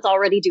 10% was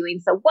already doing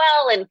so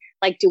well. And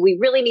like, do we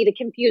really need to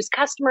confuse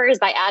customers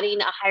by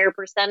adding a higher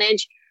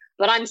percentage?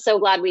 But I'm so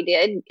glad we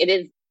did. It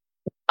is,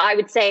 I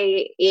would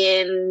say,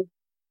 in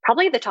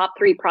probably the top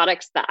 3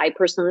 products that I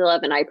personally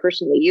love and I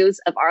personally use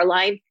of our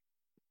line,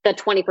 the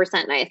 20%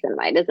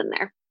 niacinamide is in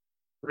there.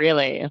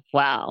 Really?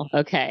 Wow.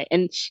 Okay.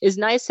 And is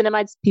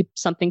niacinamide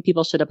something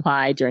people should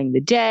apply during the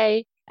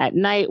day, at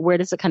night? Where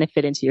does it kind of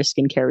fit into your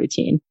skincare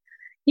routine?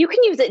 You can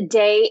use it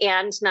day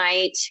and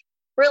night.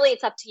 Really,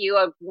 it's up to you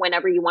of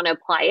whenever you want to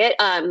apply it.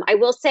 I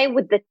will say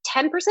with the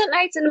 10%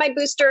 niacinamide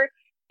booster,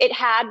 it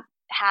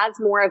has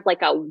more of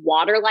like a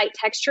water-like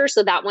texture.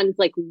 So that one's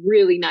like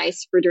really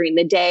nice for during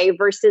the day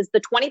versus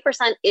the 20%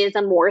 is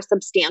a more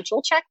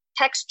substantial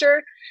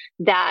texture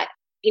that,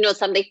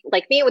 somebody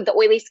like me with the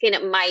oily skin,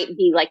 it might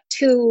be like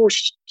too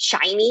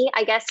shiny,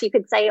 I guess you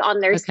could say, on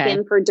their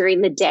skin for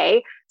during the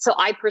day. So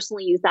I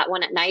personally use that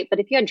one at night. But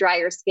if you had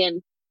drier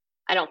skin,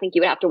 I don't think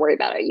you would have to worry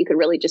about it. You could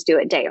really just do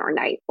it day or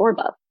night or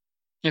both.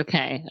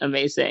 Okay,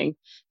 amazing.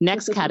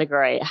 Next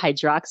category,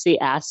 hydroxy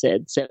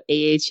acid. So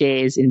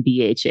AHAs and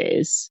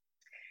BHAs.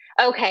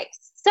 Okay,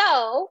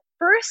 so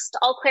first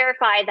I'll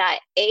clarify that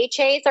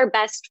AHAs are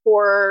best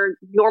for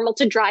normal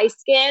to dry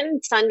skin,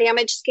 sun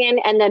damaged skin,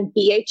 and then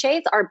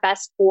BHAs are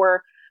best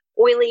for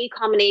oily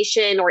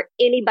combination or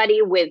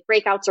anybody with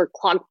breakouts or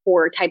clogged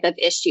pore type of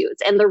issues.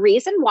 And the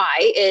reason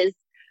why is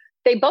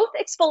they both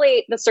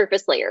exfoliate the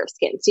surface layer of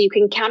skin. So you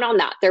can count on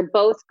that. They're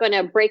both going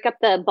to break up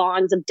the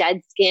bonds of dead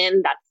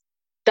skin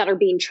that are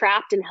being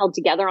trapped and held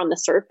together on the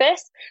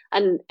surface.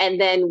 And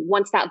then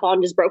once that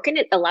bond is broken,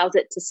 it allows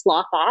it to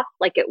slough off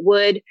like it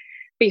would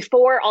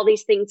before all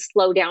these things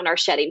slow down our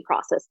shedding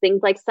process.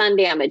 Things like sun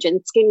damage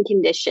and skin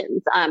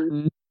conditions,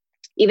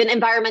 even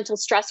environmental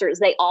stressors,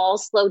 they all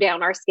slow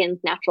down our skin's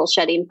natural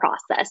shedding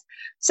process.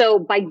 So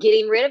by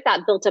getting rid of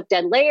that built up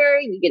dead layer,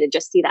 you get to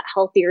just see that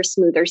healthier,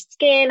 smoother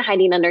skin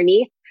hiding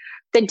underneath.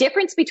 The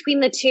difference between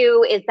the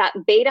two is that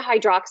beta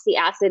hydroxy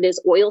acid is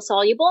oil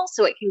soluble,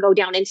 so it can go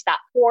down into that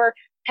pore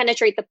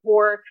penetrate the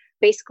pore,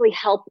 basically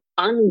help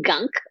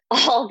ungunk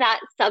all that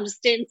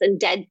substance and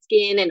dead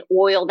skin and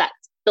oil that's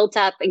built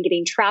up and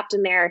getting trapped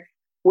in there,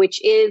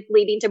 which is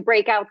leading to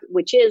breakouts,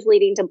 which is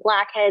leading to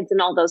blackheads and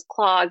all those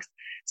clogs.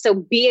 So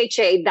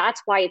BHA,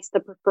 that's why it's the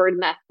preferred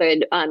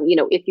method,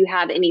 if you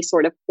have any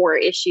sort of pore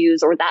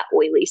issues or that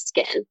oily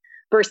skin,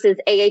 versus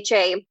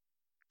AHA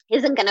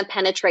isn't going to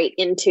penetrate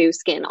into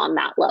skin on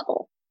that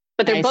level.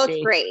 But they're both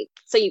great.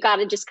 So you got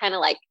to just kind of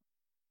like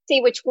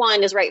see which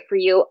one is right for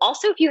you.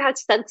 Also, if you have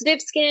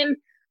sensitive skin,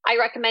 I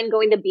recommend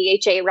going the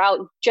BHA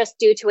route just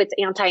due to its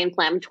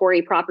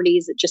anti-inflammatory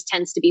properties. It just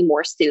tends to be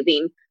more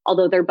soothing,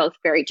 although they're both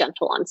very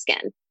gentle on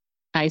skin.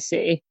 I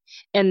see.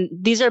 And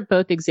these are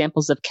both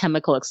examples of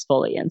chemical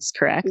exfoliants,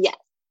 correct? Yes.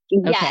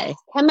 Yes. Okay.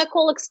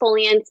 Chemical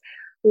exfoliants,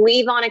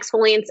 leave-on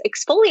exfoliants,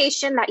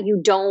 exfoliation that you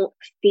don't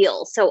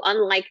feel. So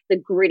unlike the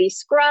gritty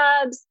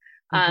scrubs,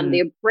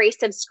 the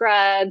abrasive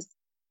scrubs,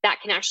 that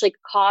can actually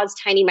cause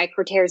tiny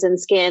micro tears in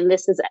skin.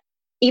 This is,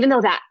 even though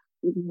that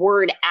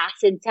word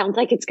acid sounds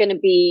like it's going to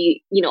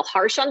be,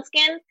 harsh on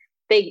skin,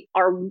 they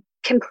are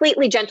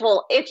completely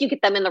gentle if you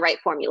get them in the right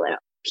formula.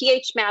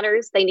 pH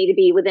matters. They need to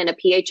be within a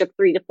pH of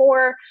 3 to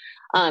 4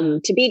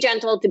 to be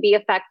gentle, to be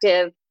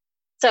effective.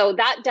 So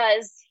that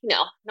does,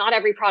 not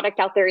every product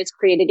out there is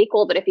created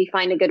equal, but if you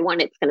find a good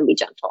one, it's going to be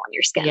gentle on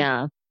your skin.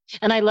 Yeah.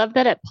 And I love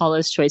that at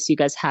Paula's Choice, you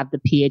guys have the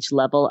pH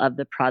level of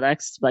the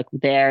products. Like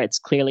there, it's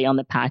clearly on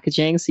the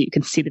packaging, so you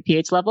can see the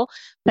pH level.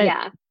 But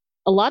yeah.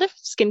 A lot of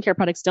strincare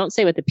products don't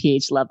say what the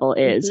pH level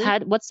is.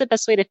 What's the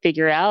best way to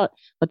figure out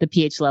what the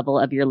pH level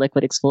of your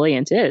liquid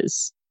exfoliant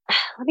is?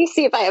 Let me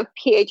see if I have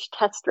pH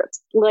test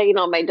strips laying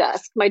on my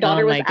desk. My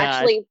daughter was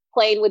actually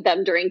playing with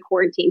them during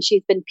quarantine.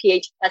 She's been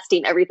pH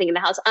testing everything in the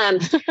house.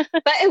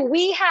 But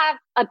we have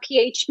a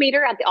pH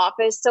meter at the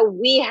office. So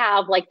we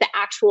have like the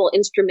actual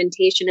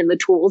instrumentation and the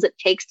tools it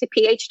takes to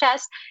pH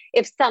test.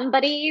 If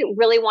somebody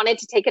really wanted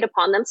to take it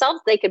upon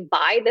themselves, they could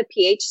buy the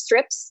pH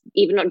strips,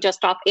 even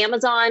just off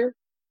Amazon,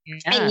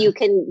 and you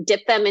can dip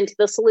them into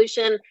the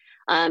solution.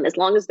 As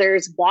long as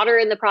there's water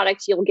in the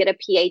product, you'll get a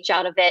pH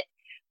out of it.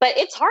 But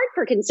it's hard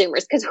for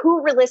consumers because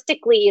who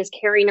realistically is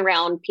carrying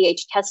around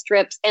pH test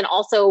strips? And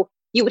also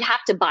you would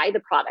have to buy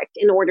the product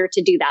in order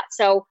to do that.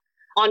 So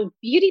on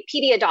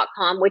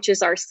beautypedia.com, which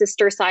is our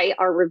sister site,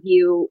 our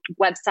review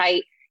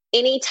website,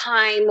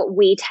 anytime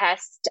we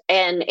test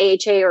an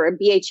AHA or a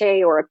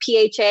BHA or a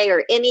PHA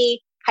or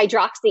any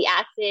hydroxy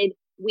acid,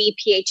 we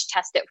pH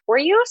test it for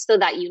you so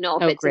that you know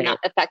if it's in that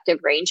effective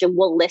range, and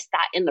we'll list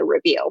that in the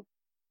review.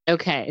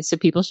 Okay, so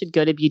people should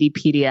go to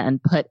Beautypedia and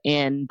put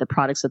in the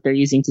products that they're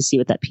using to see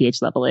what that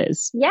pH level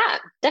is. Yeah,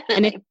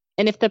 definitely.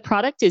 And if the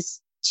product is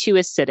too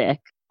acidic,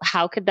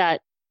 how could that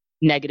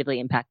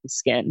negatively impact the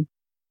skin?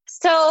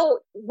 So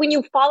when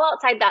you fall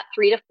outside that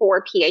 3 to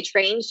 4 pH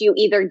range, you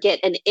either get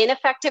an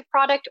ineffective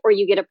product or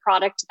you get a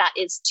product that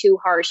is too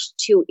harsh,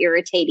 too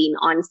irritating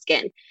on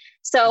skin.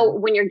 So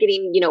when you're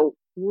getting,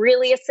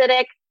 really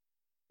acidic,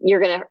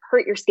 you're going to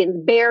hurt your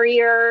skin's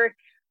barrier.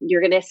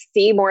 You're going to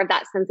see more of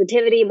that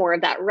sensitivity, more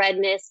of that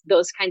redness,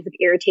 those kinds of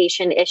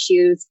irritation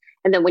issues.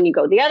 And then when you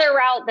go the other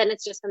route, then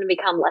it's just going to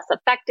become less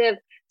effective.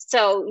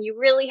 So you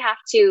really have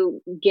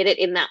to get it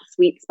in that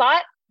sweet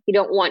spot. You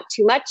don't want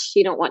too much.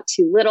 You don't want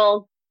too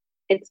little.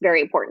 It's very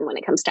important when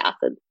it comes to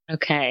acids.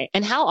 Okay.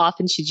 And how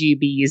often should you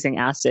be using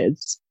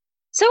acids?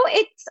 So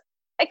it's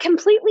a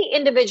completely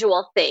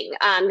individual thing.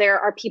 There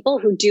are people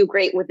who do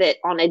great with it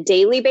on a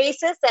daily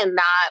basis, and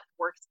that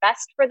works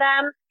best for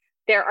them.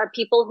 There are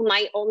people who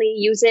might only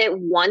use it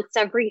once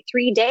every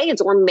 3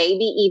 days, or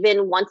maybe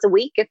even once a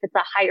week if it's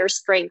a higher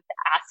strength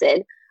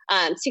acid.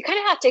 So you kind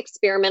of have to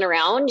experiment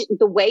around.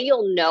 The way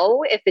you'll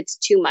know if it's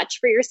too much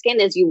for your skin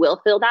is you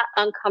will feel that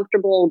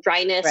uncomfortable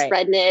dryness,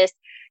 redness.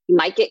 You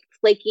might get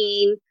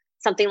flaking,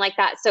 something like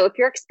that. So if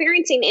you're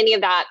experiencing any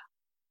of that,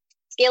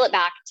 scale it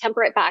back,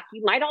 temper it back.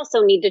 You might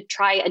also need to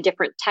try a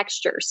different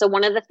texture. So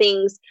one of the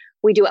things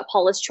we do at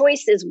Paula's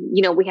Choice is,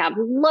 we have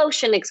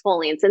lotion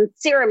exfoliants and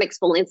serum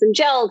exfoliants and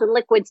gels and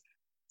liquids.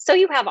 So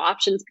you have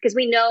options because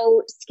we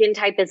know skin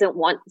type isn't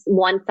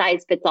one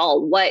size fits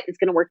all. What is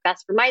going to work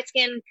best for my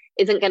skin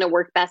isn't going to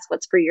work best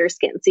what's for your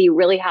skin. So you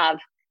really have,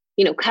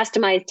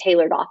 customized,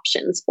 tailored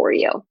options for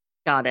you.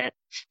 Got it.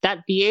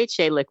 That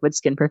BHA liquid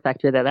skin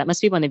perfector though, that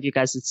must be one of you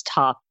guys'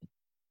 top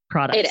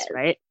products,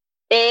 right?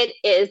 It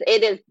is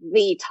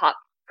the top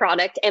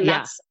product, and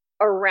that's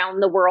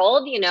around the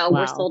world.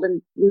 We're sold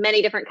in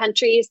many different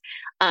countries,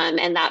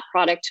 and that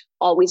product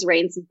always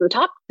reigns at the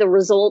top. The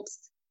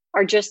results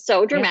are just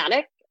so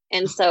dramatic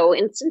and so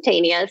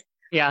instantaneous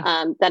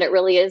that it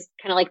really is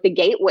kind of like the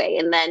gateway.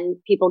 And then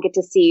people get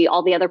to see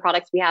all the other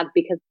products we have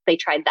because they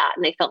tried that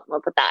and they fell in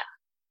love with that.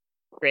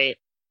 Great.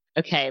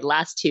 Okay,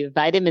 last two,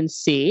 vitamin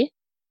C.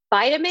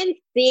 Vitamin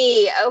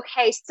C.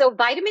 Okay, so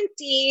vitamin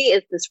C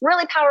is this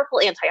really powerful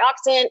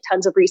antioxidant,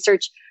 tons of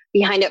research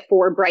behind it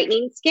for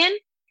brightening skin.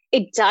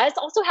 It does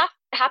also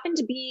happen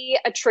to be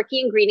a tricky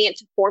ingredient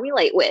to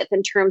formulate with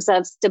in terms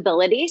of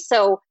stability.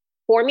 So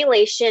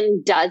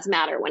formulation does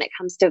matter when it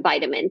comes to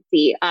vitamin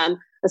C.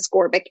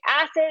 Ascorbic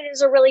acid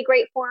is a really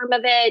great form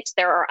of it.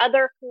 There are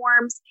other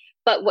forms.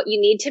 But what you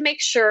need to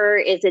make sure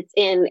is it's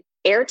in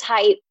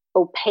airtight,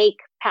 opaque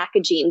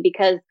packaging,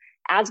 because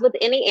as with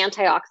any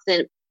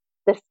antioxidant,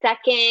 the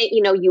second,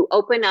 you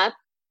open up,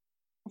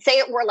 say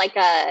it were like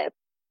a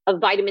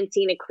vitamin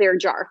C in a clear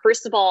jar.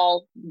 First of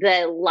all,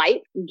 the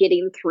light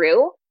getting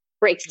through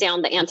breaks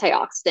down the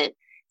antioxidant.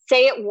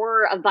 Say it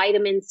were a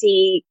vitamin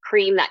C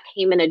cream that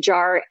came in a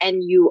jar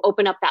and you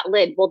open up that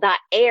lid. Well, that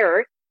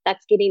air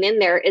that's getting in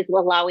there is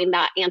allowing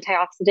that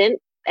antioxidant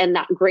and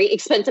that great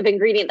expensive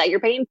ingredient that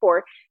you're paying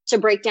for to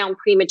break down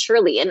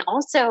prematurely. And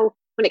also,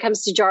 when it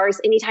comes to jars,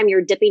 anytime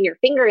you're dipping your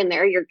finger in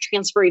there, you're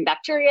transferring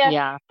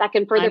bacteria that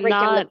can further break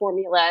down the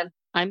formula.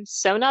 I'm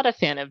so not a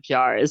fan of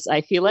jars.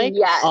 I feel like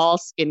all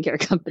skincare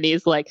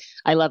companies, like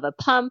I love a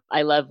pump.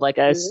 I love like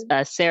a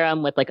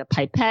serum with like a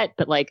pipette,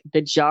 but like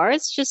the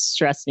jars just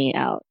stress me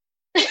out.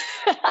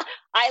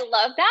 I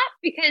love that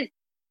because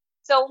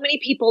so many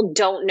people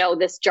don't know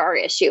this jar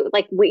issue.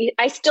 Like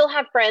I still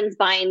have friends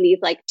buying these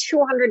like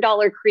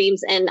 $200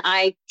 creams, and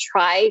I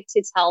try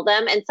to tell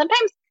them, and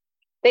sometimes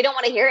they don't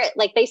want to hear it.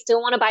 Like they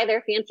still want to buy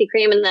their fancy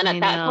cream. And then at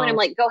that point, I'm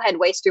like, go ahead,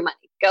 waste your money.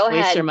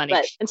 Waste your money.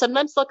 And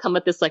sometimes they'll come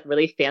with this like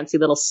really fancy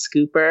little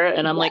scooper.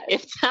 And I'm like,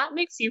 if that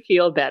makes you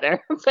feel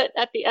better. But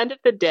at the end of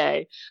the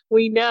day,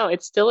 we know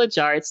it's still a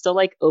jar. It's still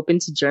like open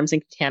to germs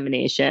and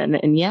contamination.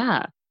 And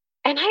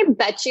and I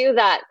bet you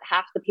that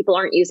half the people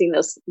aren't using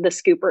the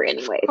scooper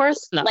anyway. Of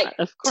course not. Like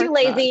too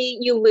lazy,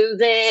 you lose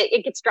it.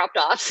 It gets dropped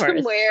off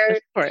somewhere.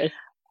 Of course.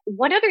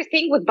 One other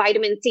thing with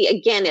vitamin C,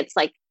 again, it's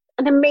like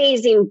an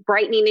amazing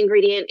brightening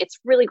ingredient. It's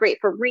really great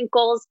for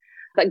wrinkles.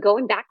 But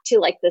going back to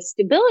like the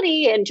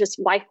stability and just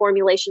why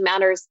formulation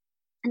matters,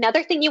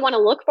 another thing you want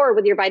to look for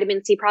with your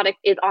vitamin C product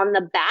is on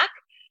the back,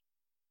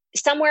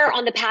 somewhere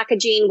on the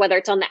packaging, whether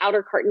it's on the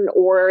outer carton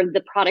or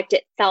the product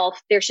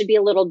itself, there should be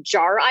a little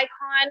jar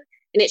icon,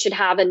 and it should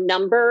have a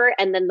number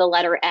and then the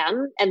letter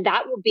M. And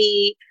that will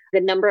be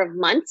the number of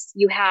months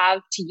you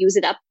have to use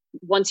it up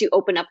once you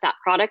open up that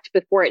product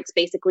before it's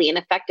basically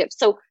ineffective.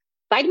 So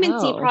vitamin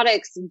C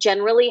products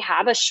generally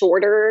have a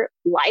shorter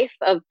life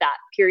of that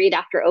period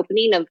after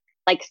opening of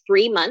like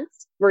 3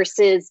 months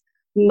versus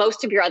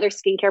most of your other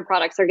skincare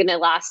products are going to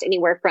last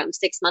anywhere from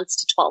 6 months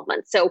to 12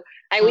 months. So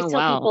I always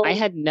tell people, I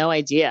had no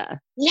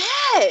idea.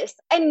 Yes.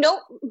 And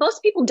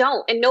most people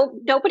don't. And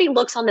nobody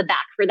looks on the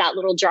back for that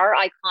little jar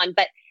icon.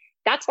 But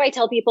that's why I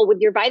tell people with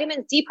your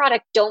vitamin C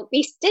product, don't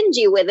be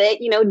stingy with it.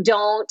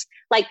 Don't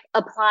like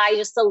apply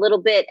just a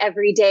little bit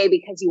every day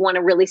because you want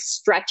to really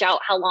stretch out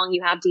how long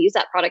you have to use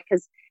that product.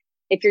 Because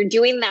if you're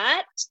doing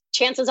that,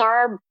 chances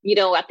are,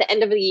 at the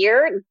end of the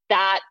year,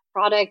 that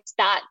product,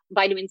 that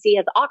vitamin C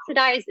has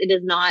oxidized. It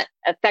is not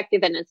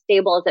effective and as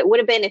stable as it would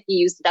have been if you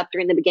used it up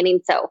during the beginning.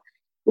 So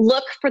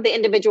look for the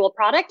individual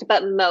product,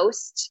 but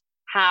most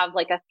have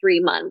like a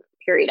 3-month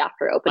period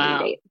after opening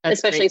date,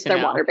 especially if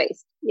they're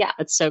water-based. Yeah.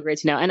 That's so great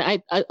to know.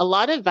 And a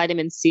lot of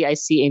vitamin C I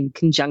see in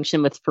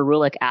conjunction with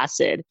ferulic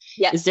acid.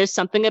 Yes. Is there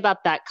something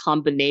about that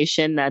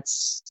combination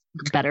that's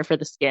better for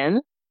the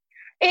skin?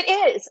 It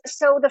is.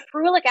 So the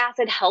ferulic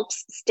acid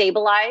helps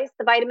stabilize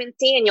the vitamin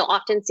C, and you'll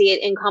often see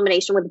it in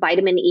combination with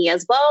vitamin E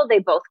as well. They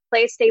both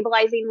play a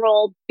stabilizing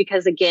role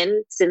because,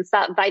 again, since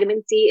that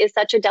vitamin C is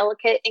such a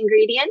delicate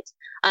ingredient,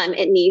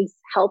 it needs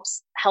help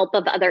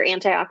of other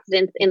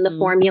antioxidants in the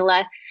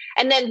formula.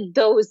 And then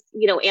those,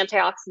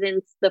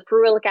 antioxidants, the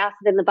ferulic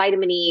acid and the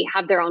vitamin E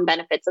have their own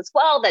benefits as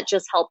well that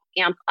just help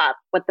amp up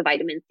what the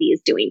vitamin C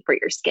is doing for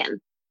your skin.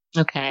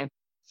 Okay.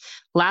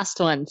 Last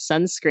one,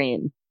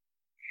 sunscreen.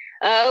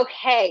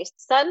 Okay.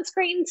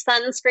 Sunscreen.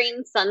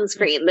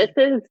 This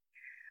is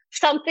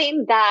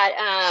something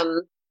that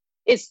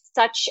is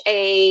such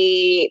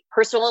a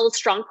personal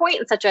strong point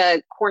and such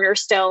a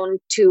cornerstone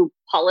to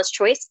Paula's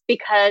choice,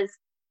 because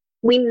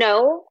we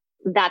know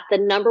that the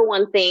number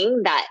one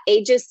thing that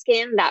ages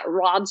skin, that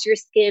robs your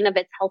skin of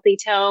its healthy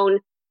tone,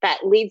 that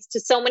leads to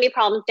so many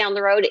problems down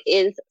the road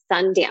is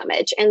sun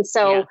damage. And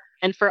so,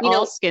 and for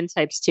all skin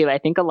types too, I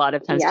think a lot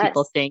of times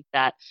people think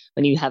that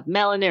when you have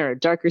melanin or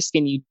darker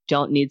skin, you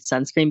don't need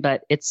sunscreen,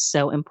 but it's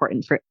so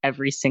important for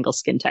every single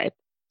skin type.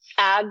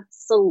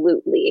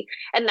 Absolutely.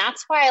 And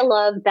that's why I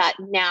love that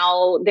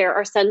now there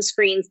are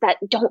sunscreens that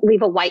don't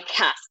leave a white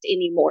cast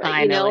anymore.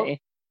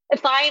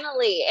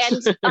 Finally.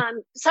 And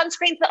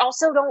sunscreens that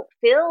also don't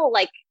feel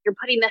like you're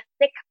putting a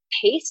thick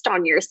paste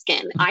on your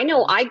skin. I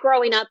know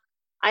growing up,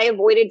 I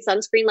avoided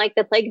sunscreen like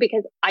the plague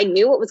because I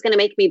knew it was going to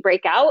make me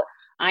break out.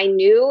 I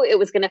knew it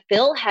was going to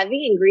feel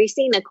heavy and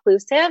greasy and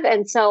occlusive.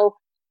 And so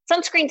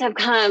sunscreens have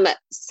come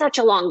such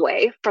a long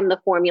way from the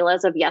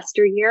formulas of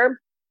yesteryear.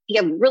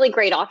 You have really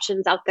great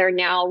options out there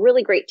now,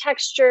 really great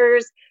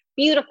textures,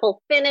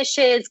 beautiful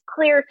finishes,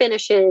 clear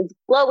finishes,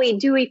 glowy,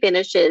 dewy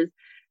finishes.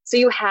 So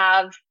you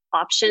have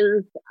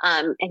options,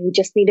 and you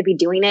just need to be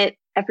doing it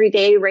every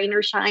day, rain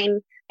or shine.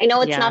 I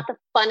know it's not the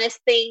funnest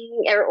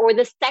thing or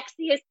the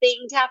sexiest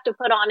thing to have to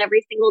put on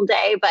every single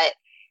day, but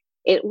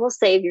it will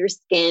save your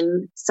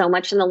skin so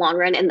much in the long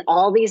run. And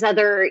all these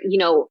other,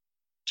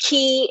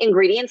 key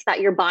ingredients that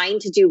you're buying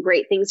to do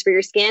great things for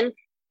your skin,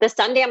 the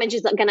sun damage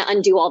isn't going to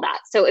undo all that.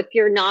 So if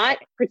you're not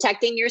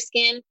protecting your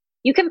skin,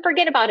 you can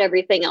forget about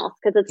everything else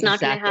because it's not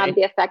going to have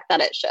the effect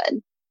that it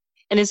should.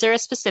 And is there a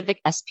specific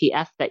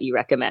SPF that you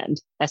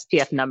recommend?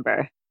 SPF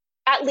number?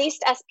 At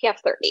least SPF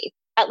 30.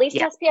 At least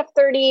SPF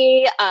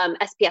 30.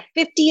 SPF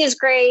 50 is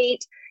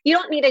great. You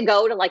don't need to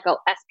go to like a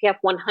SPF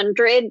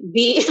 100.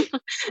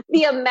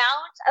 The amount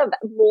of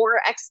more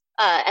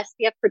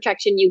SPF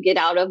protection you get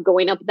out of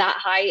going up that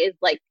high is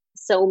like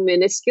so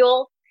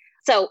minuscule.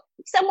 So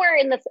somewhere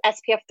in the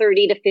SPF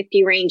 30 to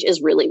 50 range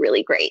is really,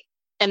 really great.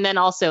 And then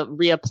also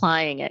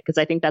reapplying it, because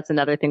I think that's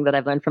another thing that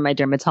I've learned from my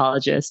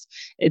dermatologist.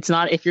 It's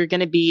not, if you're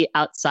going to be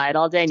outside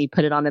all day and you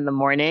put it on in the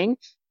morning,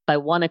 by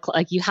 1 o'clock,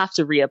 like you have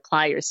to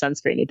reapply your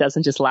sunscreen. It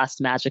doesn't just last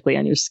magically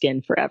on your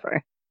skin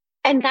forever.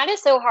 And that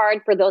is so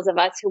hard for those of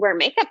us who wear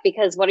makeup,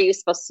 because what are you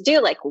supposed to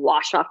do? Like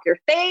wash off your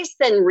face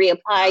and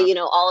reapply,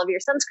 all of your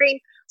sunscreen.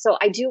 So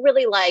I do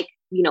really like,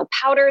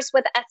 powders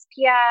with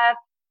SPF.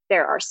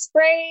 There are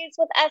sprays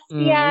with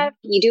SPF.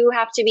 You do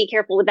have to be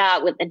careful with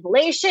that with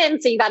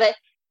inhalation. So you got to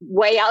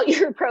weigh out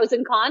your pros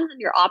and cons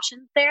and your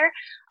options there.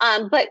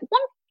 But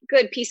one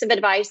good piece of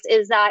advice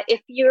is that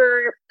if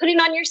you're putting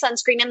on your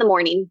sunscreen in the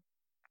morning,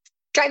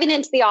 driving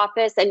into the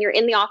office and you're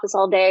in the office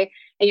all day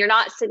and you're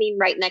not sitting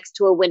right next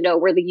to a window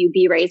where the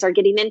UV rays are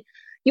getting in,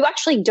 you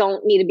actually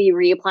don't need to be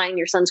reapplying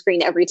your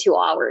sunscreen every 2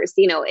 hours.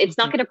 It's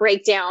not going to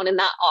break down in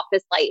that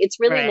office light. It's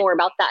really more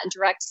about that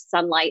direct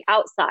sunlight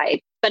outside.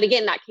 But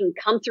again, that can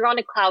come through on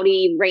a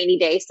cloudy, rainy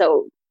day.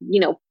 So,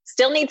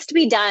 still needs to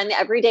be done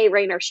every day,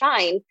 rain or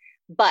shine.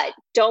 But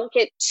don't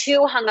get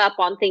too hung up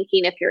on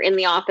thinking if you're in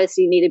the office,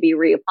 you need to be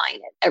reapplying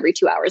it every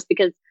 2 hours,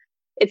 because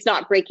it's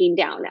not breaking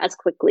down as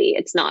quickly.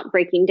 It's not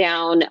breaking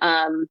down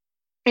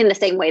in the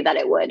same way that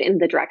it would in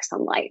the direct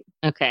sunlight.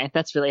 Okay,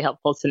 that's really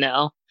helpful to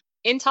know.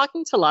 In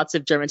talking to lots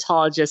of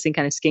dermatologists and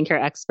kind of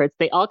skincare experts,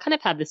 they all kind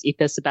of have this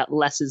ethos about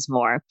less is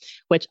more,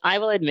 which I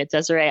will admit,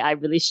 Desiree, I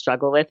really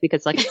struggle with,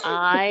 because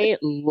I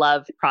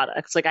love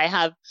products. I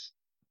have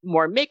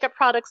more makeup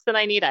products than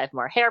I need. I have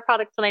more hair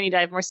products than I need.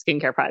 I have more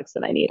skincare products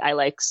than I need. I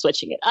like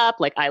switching it up.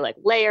 I like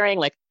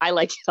layering. I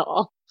like it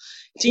all.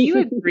 Do you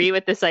agree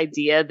with this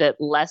idea that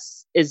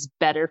less is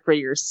better for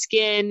your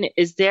skin?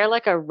 Is there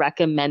a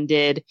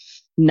recommended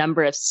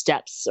number of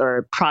steps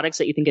or products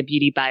that you think a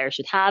beauty buyer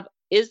should have?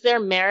 Is there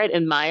merit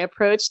in my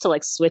approach to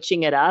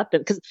switching it up?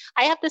 Because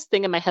I have this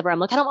thing in my head where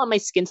I'm I don't want my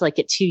skin to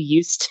get too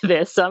used to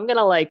this. So I'm going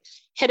to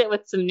hit it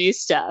with some new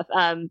stuff.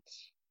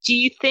 Do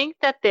you think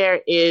that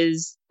there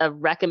is a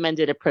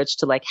recommended approach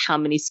to how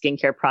many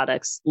skincare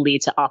products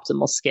lead to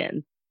optimal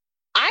skin?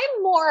 I'm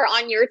more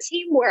on your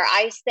team where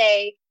I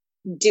say,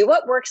 do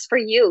what works for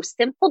you.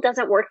 Simple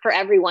doesn't work for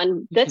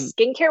everyone. The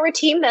skincare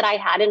routine that I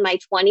had in my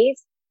 20s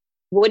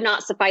would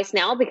not suffice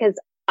now, because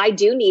I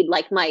do need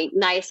my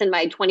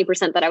niacinamide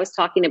 20% that I was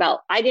talking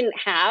about. I didn't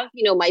have,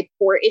 my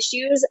pore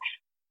issues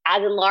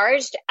as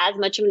enlarged, as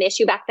much of an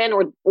issue back then,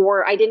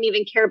 or I didn't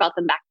even care about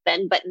them back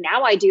then, but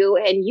now I do.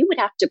 And you would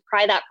have to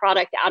pry that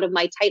product out of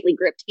my tightly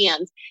gripped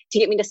hands to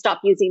get me to stop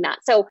using that.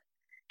 So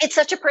it's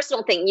such a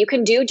personal thing. You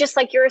can do just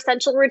your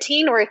essential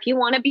routine, or if you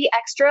want to be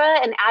extra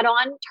and add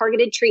on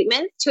targeted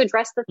treatments to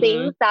address the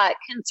things that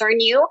concern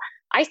you,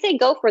 I say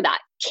go for that.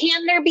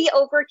 Can there be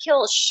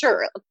overkill?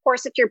 Sure. Of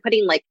course, if you're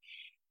putting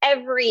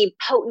every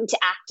potent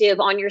active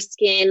on your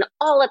skin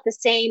all at the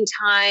same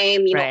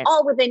time,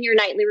 all within your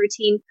nightly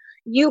routine,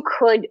 you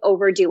could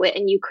overdo it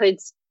and you could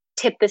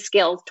tip the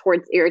scales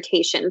towards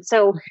irritation.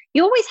 So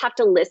you always have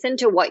to listen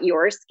to what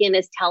your skin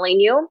is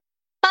telling you.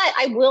 But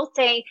I will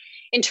say,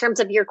 in terms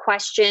of your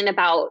question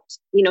about,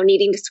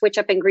 needing to switch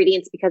up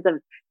ingredients because of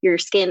your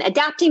skin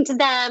adapting to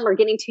them or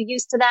getting too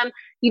used to them,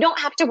 you don't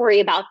have to worry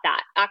about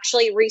that.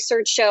 Actually,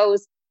 research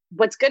shows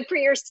what's good for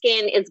your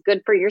skin is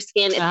good for your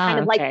skin. It's kind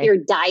of like your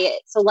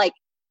diet. So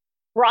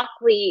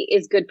broccoli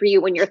is good for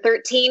you when you're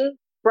 13.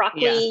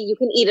 Broccoli, you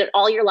can eat it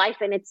all your life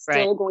and it's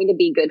still going to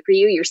be good for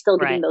you. You're still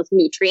getting those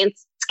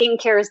nutrients.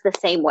 Skincare is the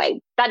same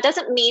way. That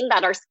doesn't mean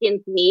that our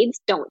skin's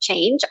needs don't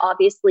change.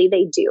 Obviously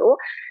they do.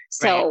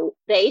 So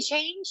they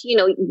change.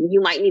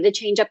 You might need to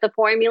change up the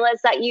formulas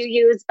that you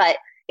use, but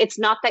it's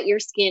not that your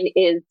skin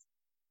is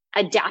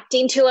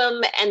adapting to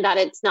them and that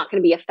it's not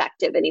going to be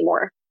effective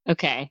anymore.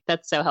 Okay.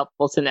 That's so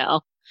helpful to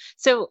know.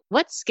 So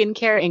what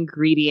skincare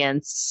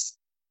ingredients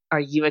are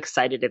you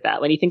excited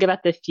about when you think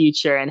about the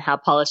future and how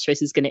Paula's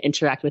Choice is going to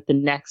interact with the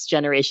next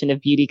generation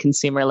of beauty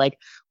consumer?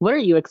 What are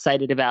you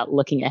excited about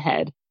looking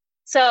ahead?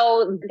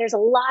 So there's a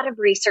lot of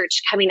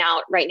research coming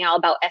out right now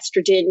about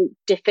estrogen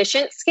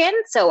deficient skin.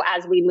 So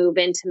as we move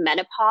into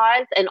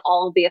menopause and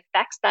all of the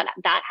effects that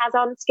has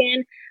on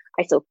skin,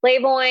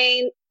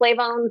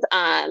 isoflavones,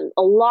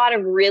 a lot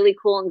of really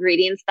cool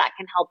ingredients that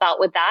can help out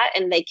with that.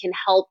 And they can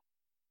help,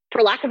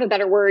 for lack of a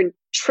better word,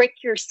 trick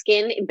your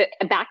skin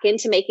back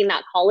into making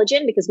that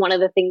collagen. Because one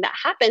of the things that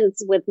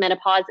happens with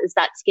menopause is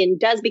that skin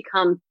does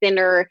become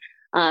thinner,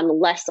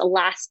 less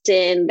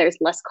elastin, there's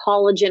less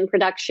collagen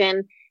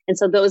production. And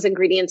so those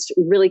ingredients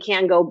really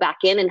can go back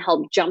in and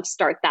help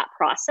jumpstart that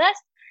process.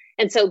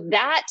 And so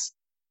that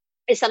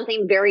is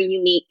something very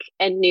unique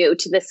and new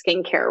to the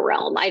skincare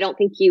realm. I don't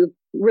think you've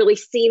really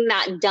seen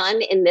that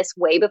done in this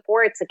way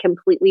before. It's a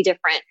completely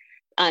different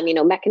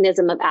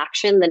mechanism of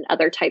action than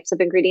other types of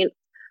ingredients.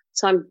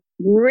 So I'm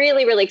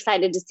really, really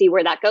excited to see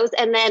where that goes.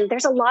 And then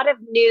there's a lot of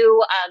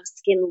new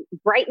skin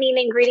brightening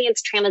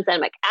ingredients,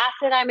 tranexamic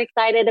acid I'm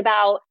excited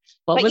about.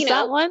 What was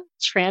that one?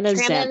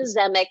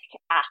 Tranexamic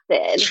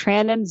acid.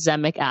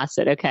 Tranexamic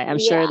acid. Okay. I'm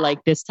sure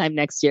like this time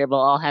next year, we'll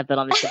all have that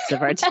on the tips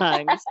of our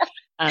tongues.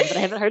 But I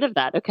haven't heard of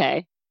that.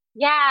 Okay.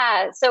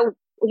 Yeah. So,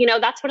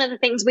 that's one of the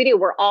things we do.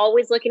 We're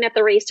always looking at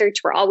the research.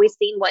 We're always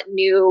seeing what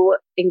new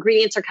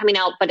ingredients are coming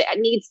out, but it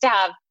needs to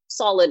have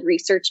solid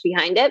research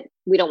behind it.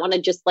 We don't want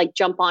to just like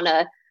jump on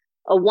a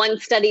one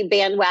study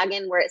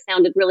bandwagon where it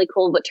sounded really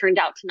cool, but turned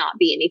out to not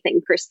be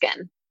anything for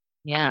skin.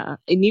 Yeah.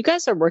 And you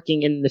guys are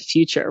working in the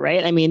future,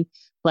 right? I mean,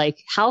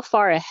 like how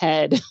far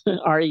ahead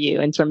are you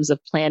in terms of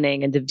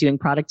planning and doing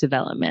product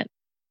development?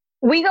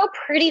 We go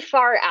pretty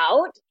far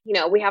out.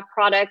 We have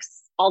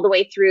products all the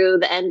way through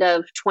the end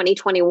of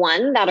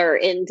 2021 that are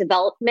in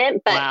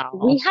development, but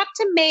we have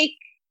to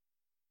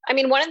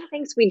one of the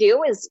things we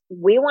do is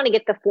we want to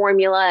get the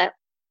formula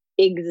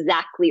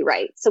exactly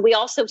right. So we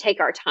also take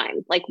our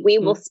time. Like we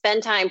will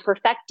spend time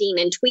perfecting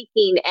and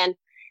tweaking and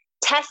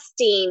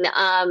testing,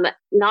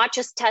 not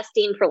just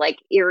testing for like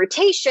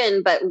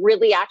irritation, but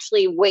really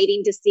actually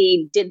waiting to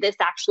see, did this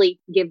actually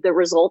give the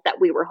result that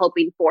we were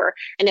hoping for?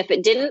 And if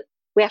it didn't,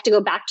 we have to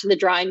go back to the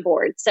drawing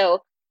board. So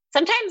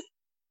sometimes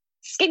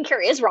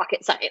skincare is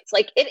rocket science.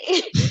 Like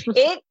it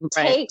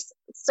right. takes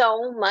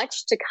so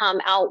much to come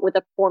out with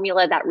a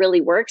formula that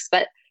really works,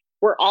 but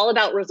we're all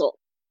about results.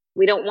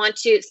 We don't want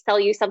to sell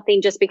you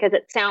something just because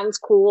it sounds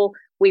cool.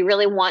 We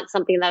really want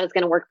something that is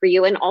going to work for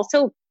you. And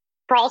also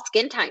for all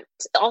skin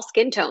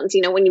tones,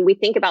 when we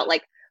think about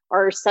like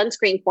our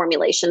sunscreen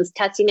formulations,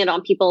 testing it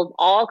on people of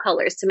all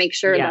colors to make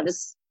sure that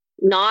it's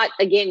not,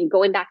 again,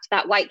 going back to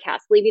that white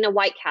cast, leaving a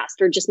white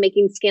cast or just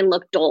making skin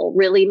look dull,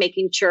 really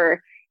making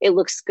sure it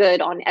looks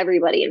good on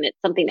everybody and it's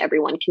something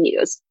everyone can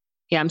use.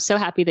 Yeah, I'm so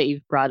happy that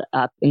you've brought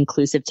up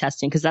inclusive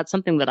testing because that's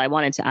something that I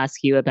wanted to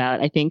ask you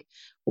about. I think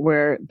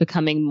we're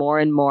becoming more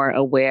and more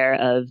aware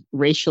of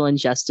racial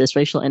injustice,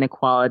 racial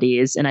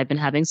inequalities. And I've been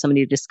having so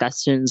many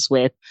discussions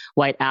with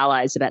white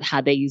allies about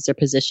how they use their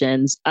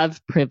positions of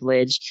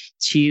privilege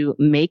to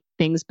make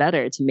things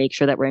better, to make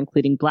sure that we're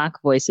including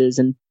Black voices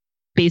and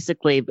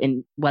basically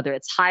in whether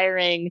it's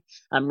hiring,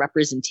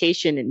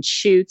 representation in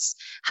shoots.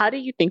 How do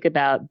you think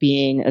about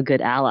being a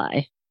good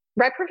ally?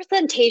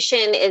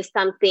 Representation is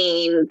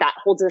something that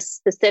holds a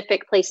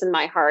specific place in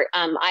my heart.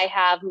 I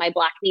have my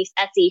Black niece,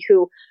 Essie,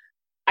 who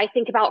I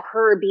think about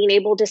her being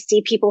able to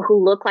see people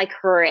who look like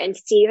her and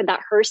see that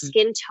her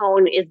skin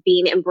tone is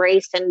being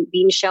embraced and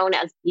being shown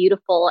as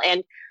beautiful.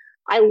 And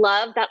I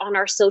love that on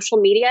our social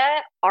media,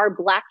 our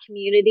Black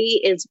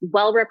community is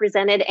well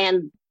represented.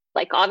 And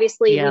like,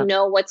 obviously we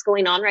know what's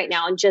going on right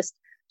now and just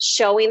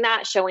showing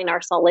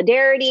our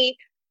solidarity,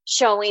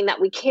 showing that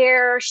we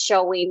care,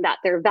 showing that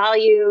they're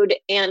valued,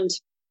 and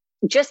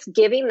just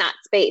giving that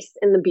space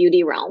in the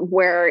beauty realm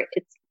where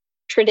it's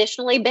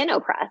traditionally been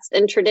oppressed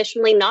and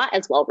traditionally not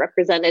as well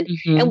represented.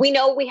 And we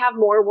know we have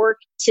more work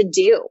to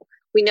do.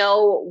 We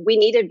know we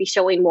need to be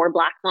showing more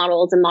Black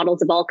models and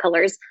models of all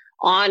colors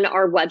on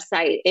our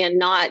website and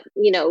not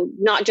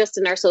just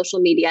in our social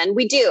media. And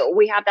we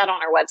have that on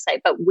our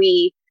website, but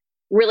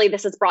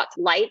this has brought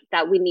to light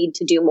that we need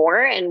to do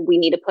more and we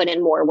need to put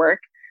in more work.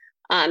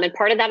 And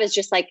part of that is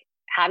just like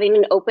having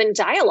an open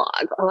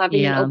dialogue,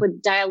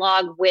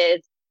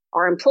 with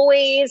our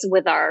employees,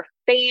 with our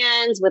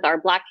fans, with our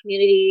Black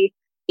community,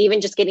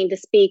 even just getting to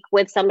speak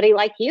with somebody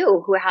like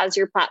you who has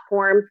your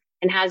platform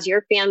and has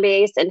your fan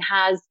base and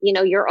has,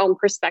 your own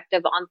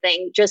perspective on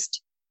things,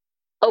 just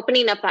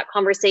opening up that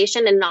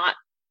conversation and not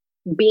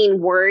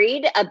being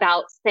worried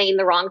about saying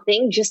the wrong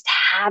thing, just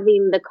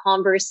having the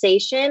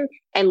conversation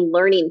and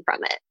learning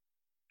from it.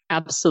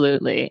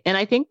 Absolutely. And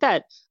I think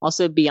that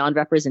also beyond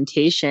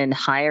representation,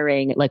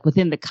 hiring like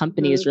within the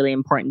company is really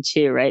important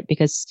too, right?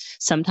 Because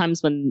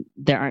sometimes when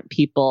there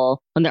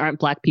aren't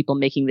Black people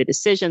making the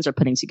decisions or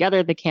putting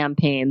together the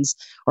campaigns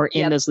or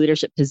in those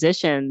leadership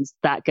positions,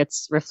 that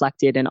gets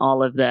reflected in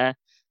all of the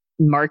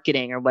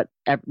marketing or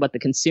what the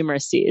consumer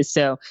sees.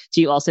 So do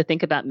you also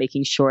think about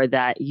making sure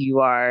that you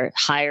are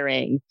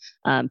hiring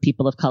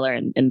people of color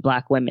and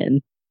Black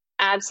women?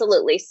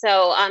 Absolutely.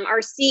 So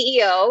our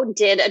CEO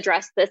did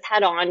address this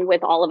head on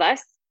with all of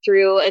us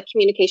through a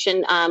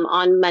communication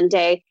on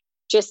Monday,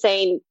 just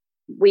saying,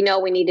 we know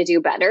we need to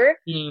do better,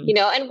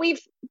 and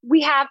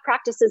we have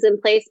practices in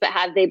place, but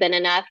have they been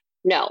enough?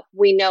 No,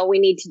 we know we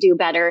need to do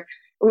better.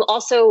 And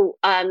also,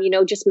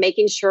 just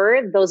making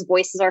sure those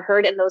voices are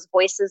heard and those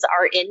voices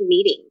are in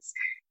meetings,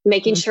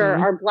 making sure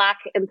our Black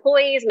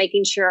employees,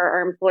 making sure our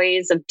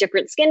employees of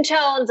different skin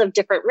tones, of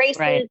different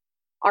races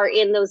are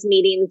in those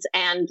meetings.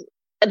 And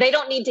they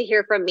don't need to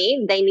hear from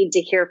me. They need to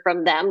hear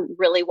from them,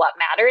 really what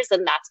matters.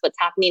 And that's what's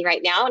happening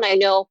right now. And I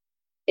know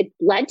it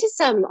led to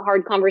some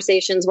hard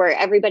conversations where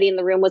everybody in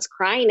the room was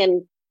crying.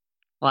 And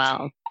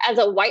as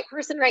a white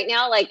person right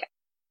now, like,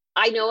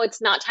 I know it's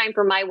not time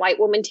for my white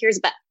woman tears,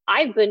 but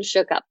I've been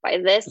shook up by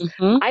this.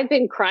 I've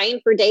been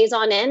crying for days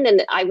on end.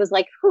 And I was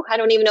like, I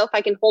don't even know if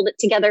I can hold it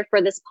together for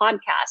this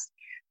podcast.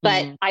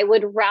 but I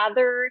would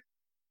rather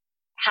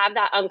have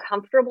that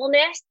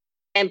uncomfortableness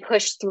and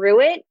push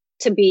through it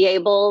to be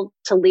able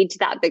to lead to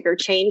that bigger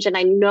change. And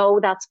I know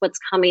that's what's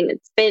coming.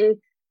 It's been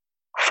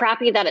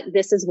crappy that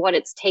this is what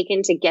it's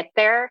taken to get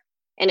there.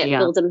 And it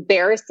feels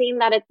embarrassing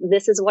that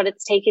this is what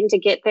it's taken to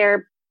get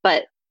there.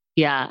 But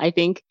yeah, I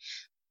think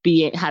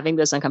having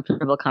those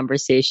uncomfortable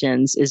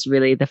conversations is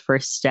really the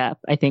first step.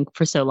 I think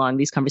for so long,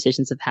 these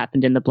conversations have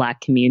happened in the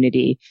Black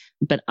community,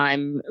 but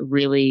I'm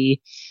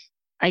really,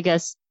 I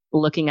guess,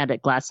 looking at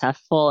it glass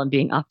half full and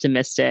being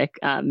optimistic.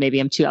 Maybe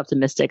I'm too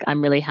optimistic.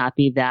 I'm really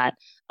happy that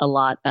a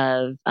lot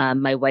of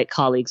my white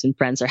colleagues and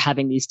friends are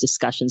having these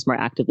discussions more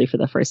actively for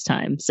the first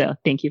time. So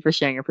thank you for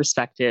sharing your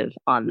perspective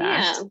on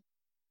that. Yeah.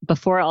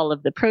 Before all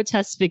of the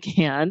protests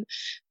began,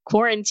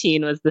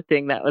 quarantine was the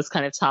thing that was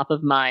kind of top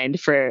of mind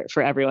for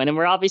everyone. And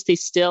we're obviously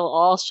still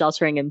all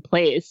sheltering in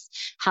place.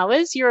 How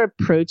has your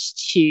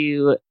approach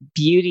to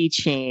beauty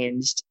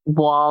changed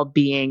while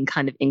being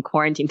kind of in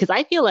quarantine? Because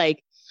I feel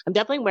like I'm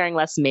definitely wearing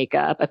less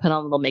makeup. I put on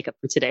a little makeup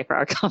for today for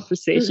our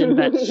conversation,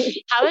 but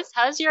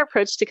how's your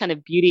approach to kind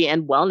of beauty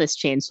and wellness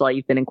changed while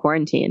you've been in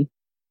quarantine?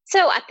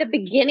 So at the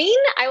beginning,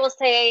 I will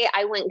say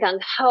I went gung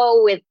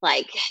ho with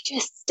like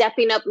just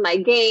stepping up my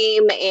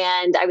game.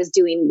 And I was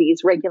doing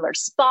these regular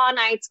spa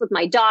nights with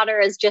my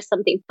daughter as just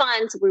something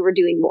fun. So we were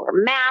doing more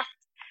math,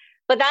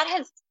 but that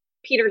has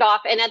petered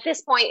off. And at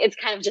this point, it's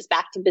kind of just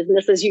back to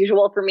business as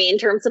usual for me in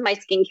terms of my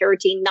skincare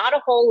routine. Not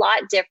a whole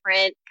lot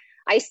different.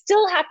 I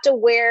still have to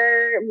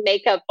wear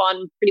makeup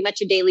on pretty much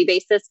a daily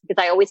basis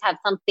because I always have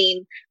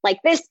something like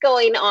this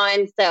going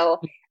on. So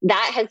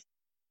that has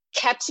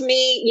kept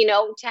me,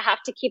 to have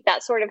to keep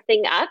that sort of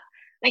thing up.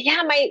 But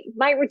yeah,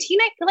 my routine,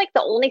 I feel like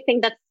the only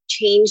thing that's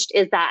changed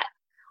is that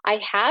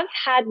I have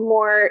had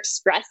more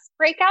stress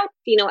breakouts.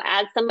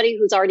 As somebody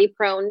who's already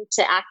prone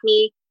to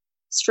acne,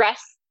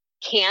 stress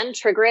can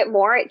trigger it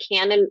more. It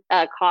can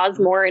cause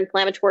more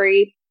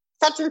inflammatory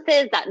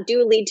substances that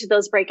do lead to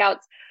those breakouts.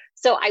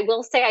 So I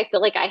will say, I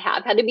feel like I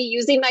have had to be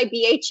using my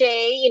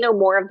BHA,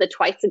 more of the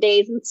twice a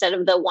days instead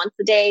of the once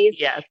a days,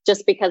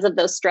 just because of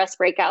those stress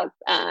breakouts.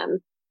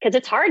 Because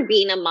it's hard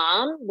being a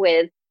mom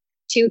with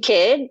 2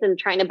 kids and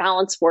trying to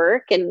balance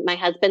work. And my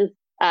husband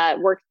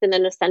works in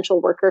an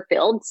essential worker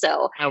field.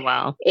 So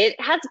it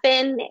has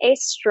been a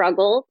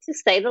struggle to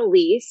say the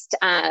least,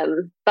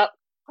 but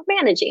we're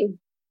managing.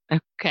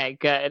 Okay,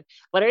 good.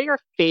 What are your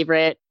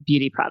favorite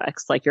beauty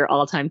products, like your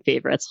all-time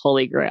favorites,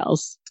 holy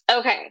grails?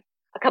 Okay.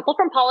 A couple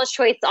from Paula's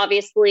Choice,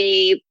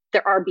 obviously.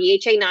 There are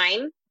BHA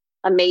 9,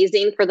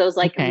 amazing for those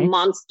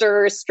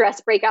monster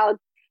stress breakouts.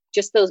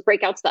 Just those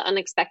breakouts that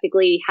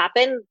unexpectedly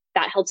happen,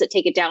 that helps it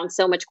take it down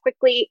so much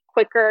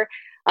quicker.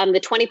 The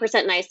 20%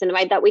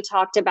 niacinamide that we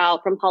talked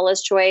about from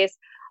Paula's Choice.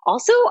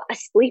 Also, a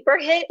sleeper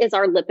hit is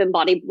our lip and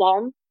body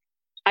balm.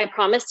 I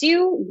promise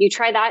you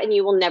try that and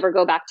you will never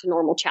go back to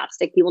normal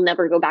chapstick. You will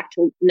never go back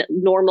to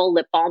normal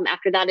lip balm.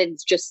 After that,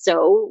 it's just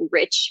so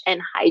rich and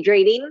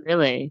hydrating.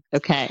 Really?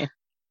 Okay.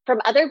 From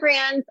other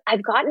brands,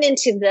 I've gotten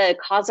into the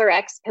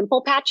CosRX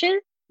pimple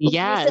patches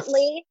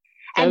recently.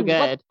 So and good.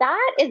 What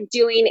that is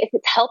doing is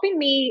it's helping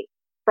me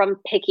from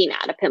picking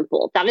at a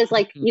pimple. That is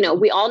like,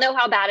 we all know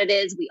how bad it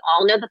is. We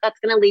all know that that's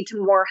going to lead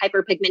to more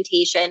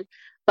hyperpigmentation,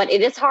 but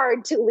it is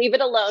hard to leave it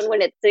alone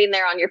when it's sitting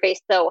there on your face.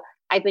 So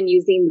I've been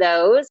using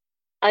those.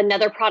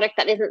 Another product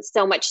that isn't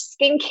so much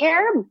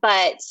skincare,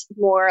 but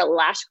more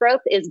lash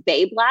growth is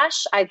Babe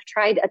Lash. I've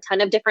tried a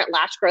ton of different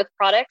lash growth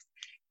products,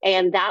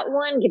 and that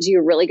one gives you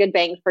a really good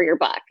bang for your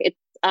buck. It's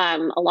a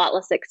lot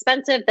less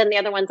expensive than the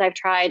other ones I've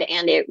tried,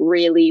 and it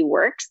really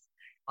works.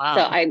 Wow.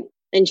 So I'm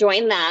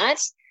enjoying that.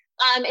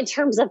 In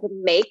terms of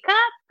makeup,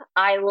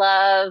 I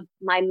love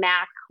my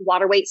MAC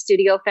Water Weight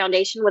Studio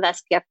Foundation with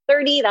SPF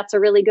 30. That's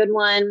a really good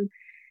one.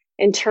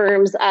 In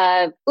terms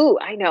of,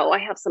 I know I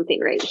have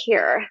something right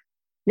here.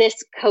 This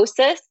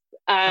Kosas.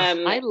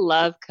 I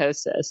love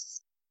Kosas.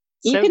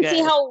 You can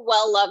see how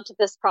well loved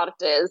this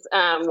product is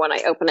when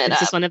I open it up. Is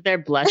this one of their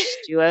blush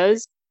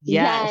duos?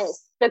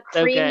 Yes, the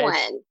cream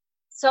one.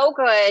 So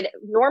good.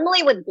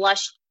 Normally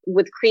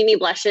with creamy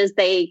blushes,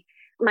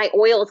 my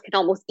oils can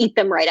almost eat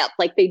them right up.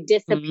 Like they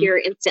disappear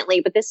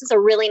instantly. But this is a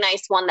really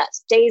nice one that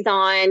stays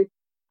on,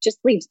 just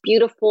leaves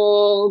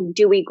beautiful,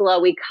 dewy,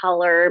 glowy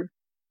color.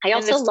 I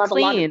also love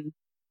clean. A lot of,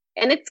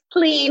 and it's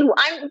clean.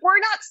 We're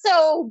not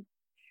so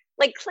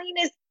clean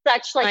is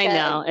such like I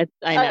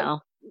know.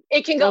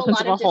 It can go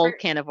opens a lot up of a whole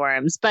can of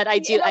worms, but I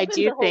do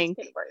think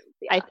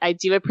I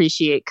do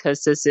appreciate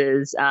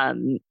Kosas's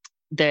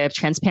the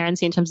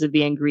transparency in terms of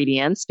the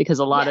ingredients, because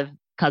a lot of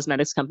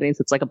cosmetics companies,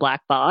 it's like a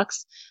black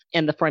box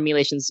and the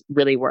formulations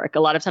really work. A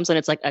lot of times when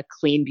it's like a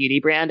clean beauty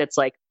brand, it's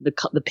like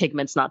the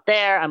pigment's not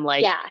there. I'm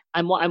like,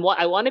 I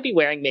want to be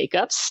wearing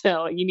makeup.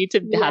 So you need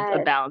to have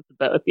a balance of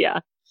both. Yeah.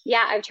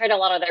 Yeah. I've tried a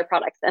lot of their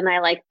products and I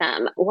like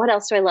them. What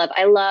else do I love?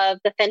 I love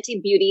the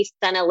Fenty Beauty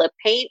Senna lip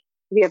paint.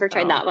 Have you ever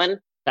tried that one?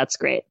 That's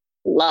great.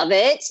 Love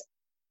it.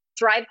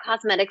 Thrive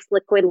Cosmetics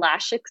liquid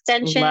lash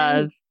extension.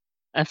 Love.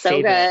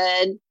 So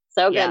good.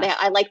 So good.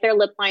 I like their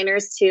lip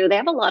liners too. They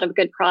have a lot of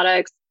good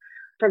products.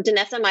 from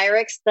Danessa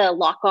Myricks, the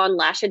lock-on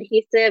lash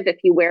adhesive. If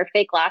you wear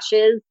fake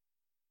lashes,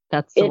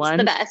 that's the one.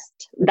 It's the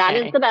best. That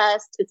is the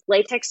best. It's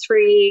latex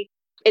free.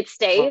 It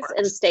stays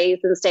and stays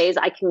and stays.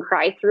 I can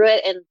cry through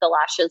it and the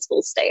lashes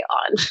will stay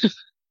on.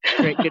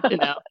 Great, good to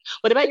know.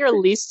 What about your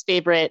least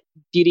favorite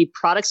beauty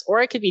products?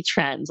 Or it could be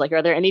trends. Like,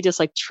 are there any just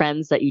like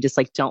trends that you just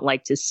like don't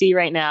like to see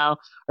right now,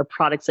 or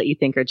products that you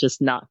think are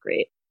just not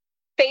great?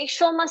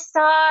 Facial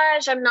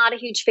massage, I'm not a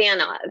huge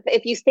fan of.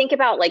 If you think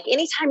about like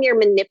anytime you're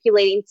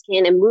manipulating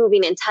skin and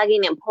moving and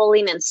tugging and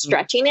pulling and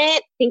stretching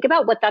it, think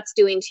about what that's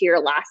doing to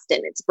your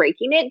elastin. It's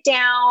breaking it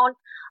down.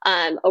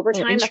 Over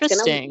time,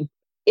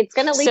 it's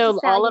gonna lead to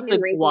all of the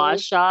gua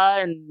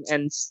sha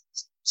and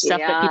stuff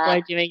that people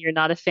are doing, you're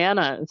not a fan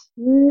of?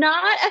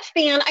 Not a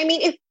fan. I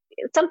mean, if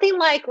something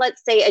like,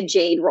 let's say, a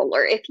jade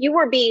roller, if you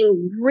were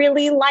being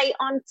really light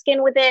on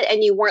skin with it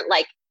and you weren't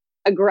like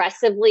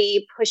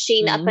aggressively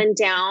pushing up and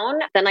down,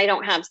 then I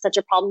don't have such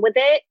a problem with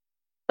it.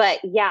 But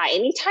yeah,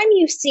 anytime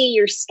you see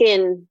your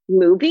skin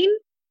moving,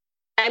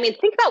 I mean,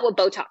 think about what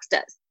Botox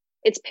does.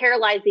 It's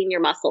paralyzing your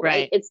muscle,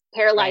 right? It's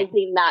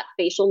paralyzing that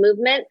facial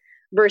movement,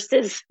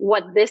 versus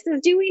what this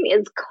is doing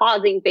is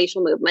causing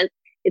facial movement.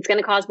 It's going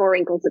to cause more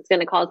wrinkles. It's going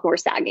to cause more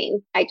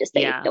sagging. I just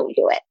say don't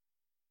do it.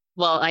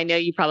 Well, I know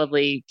you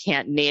probably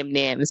can't name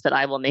names, but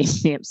I will name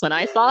names. When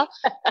I saw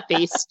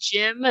Face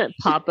Gym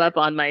pop up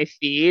on my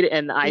feed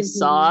and I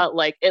saw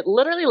like, it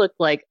literally looked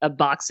like a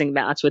boxing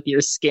match with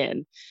your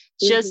skin.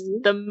 Just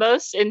the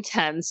most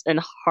intense and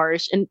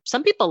harsh. And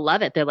some people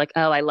love it. They're like,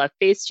 oh, I love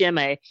Face Gym.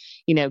 I,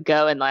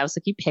 go. And I was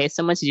like, you pay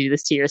someone to do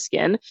this to your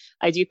skin.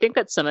 I do think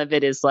that some of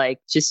it is like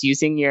just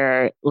using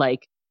your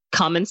like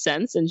common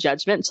sense and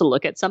judgment to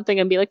look at something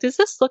and be like, does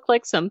this look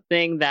like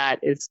something that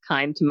is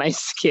kind to my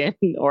skin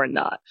or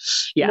not?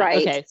 Yeah.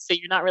 Right. Okay. So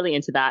you're not really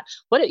into that.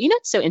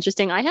 It's so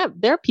interesting.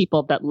 There are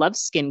people that love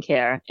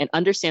skincare and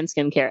understand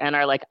skincare and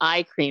are like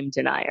eye cream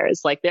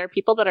deniers. Like there are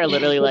people that are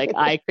literally like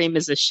eye cream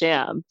is a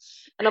sham.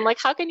 And I'm like,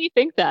 how can you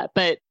think that?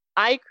 But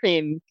eye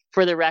cream,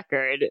 for the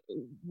record,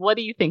 what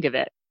do you think of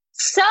it?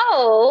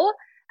 So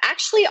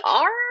actually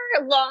our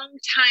long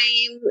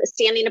time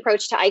standing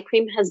approach to eye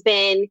cream has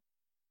been,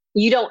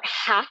 you don't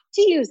have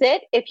to use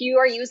it. If you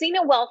are using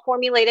a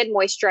well-formulated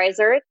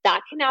moisturizer,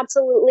 that can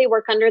absolutely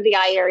work under the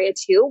eye area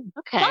too.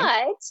 Okay.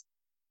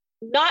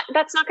 But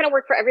that's not going to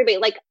work for everybody.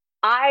 Like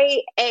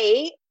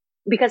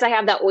because I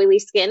have that oily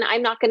skin,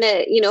 I'm not going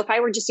to, if I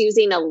were just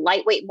using a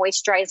lightweight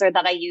moisturizer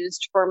that I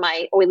used for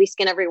my oily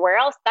skin everywhere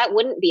else, that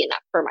wouldn't be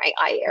enough for my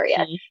eye area.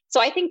 Mm-hmm. So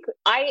I think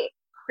eye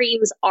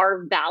creams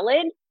are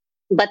valid,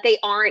 but they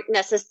aren't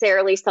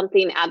necessarily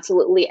something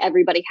absolutely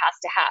everybody has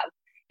to have.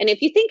 And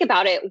if you think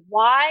about it,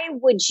 why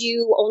would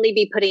you only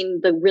be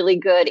putting the really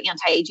good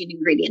anti-aging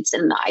ingredients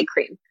in the eye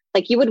cream?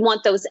 Like you would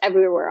want those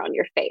everywhere on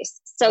your face.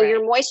 So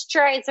your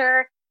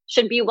moisturizer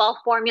should be well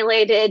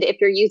formulated. If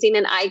you're using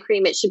an eye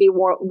cream, it should be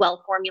more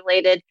well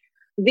formulated.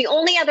 The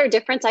only other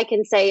difference I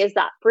can say is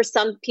that for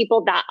some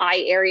people, that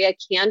eye area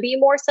can be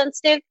more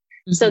sensitive.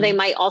 Mm-hmm. So they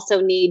might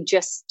also need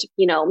just,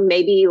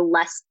 maybe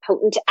less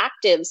potent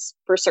actives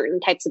for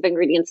certain types of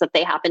ingredients that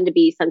they happen to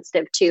be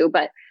sensitive to.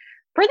 But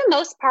for the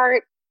most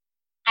part,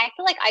 I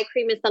feel like eye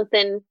cream is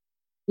something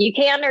you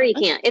can or you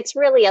can't. It's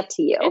really up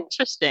to you.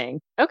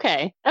 Interesting.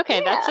 Okay.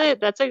 Yeah.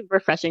 That's a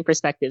refreshing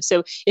perspective.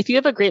 So if you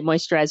have a great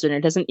moisturizer and it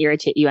doesn't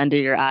irritate you under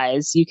your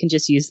eyes, you can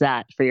just use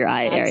that for your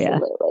eye area.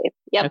 Absolutely.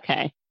 Yep.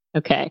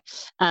 Okay.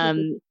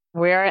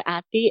 We're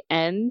at the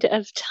end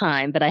of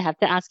time, but I have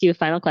to ask you a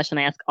final question.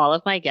 I ask all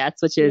of my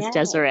guests, which is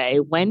Desiree,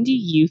 when do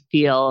you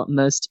feel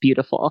most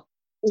beautiful?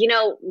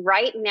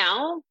 Right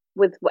now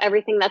with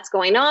everything that's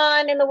going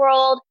on in the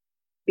world,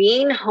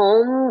 being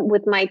home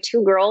with my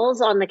two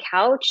girls on the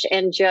couch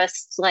and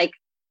just like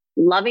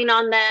loving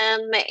on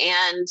them,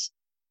 and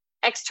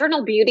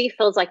external beauty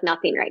feels like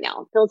nothing right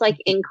now. It feels like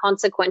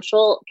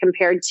inconsequential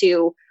compared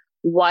to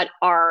what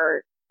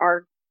our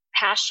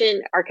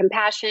passion, our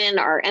compassion,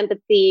 our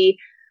empathy,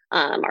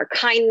 our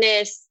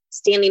kindness,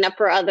 standing up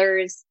for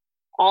others,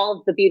 all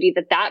of the beauty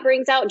that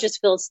brings out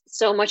just feels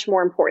so much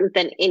more important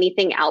than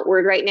anything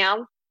outward right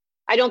now.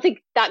 I don't think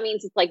that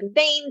means it's like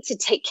vain to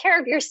take care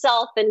of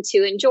yourself and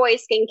to enjoy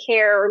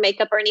skincare or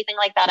makeup or anything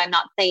like that. I'm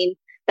not saying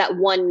that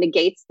one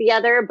negates the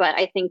other, but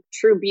I think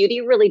true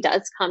beauty really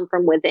does come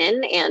from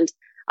within. And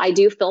I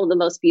do feel the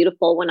most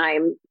beautiful when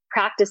I'm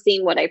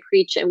practicing what I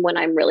preach and when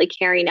I'm really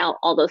carrying out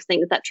all those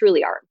things that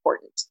truly are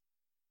important.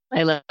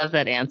 I love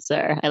that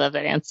answer.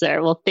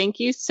 Well, thank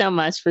you so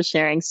much for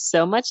sharing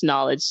so much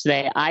knowledge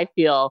today. I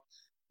feel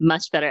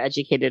much better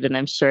educated, and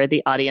I'm sure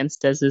the audience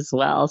does as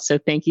well. So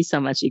thank you so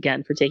much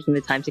again for taking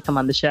the time to come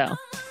on the show.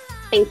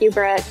 Thank you,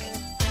 Brooke.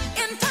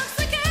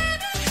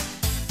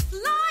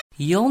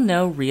 You'll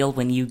know real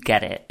when you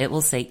get it. It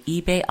will say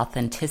eBay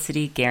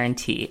Authenticity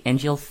Guarantee,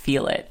 and you'll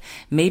feel it.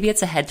 Maybe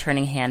it's a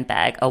head-turning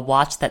handbag, a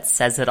watch that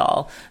says it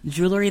all,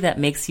 jewelry that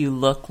makes you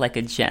look like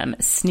a gem,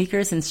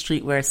 sneakers and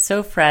streetwear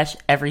so fresh,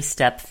 every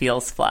step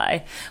feels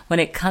fly. When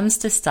it comes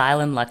to style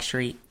and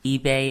luxury,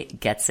 eBay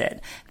gets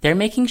it. They're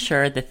making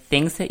sure the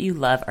things that you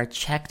love are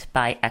checked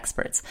by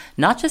experts.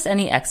 Not just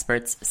any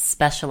experts,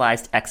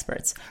 specialized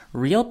experts.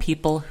 Real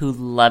people who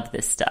love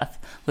this stuff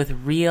with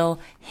real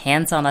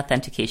hands-on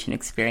authentication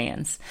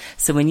experience.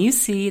 So when you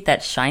see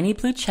that shiny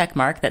blue check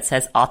mark that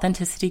says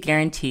Authenticity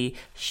Guarantee,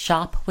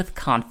 shop with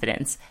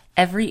confidence.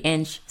 Every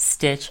inch,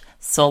 stitch,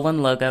 sole,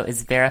 and logo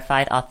is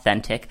verified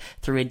authentic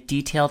through a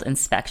detailed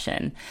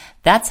inspection.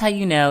 That's how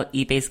you know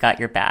eBay's got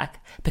your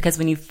back. Because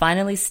when you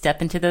finally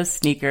step into those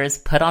sneakers,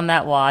 put on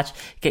that watch,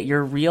 get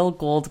your real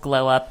gold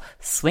glow up,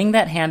 swing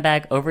that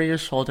handbag over your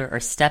shoulder, or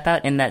step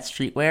out in that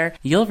streetwear,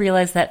 you'll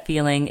realize that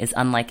feeling is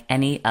unlike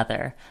any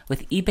other.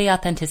 With eBay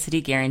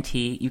Authenticity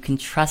Guarantee, you can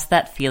trust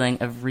that feeling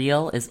of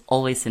real is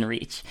always in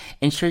reach.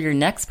 Ensure your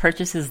next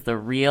purchase is the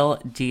real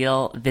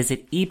deal.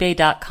 Visit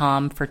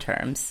ebay.com for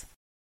terms.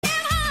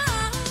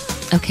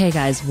 Okay,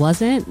 guys,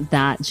 wasn't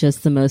that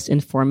just the most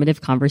informative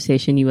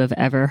conversation you have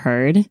ever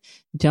heard?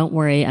 Don't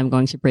worry, I'm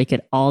going to break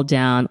it all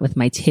down with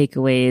my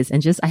takeaways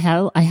and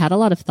I had a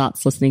lot of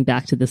thoughts listening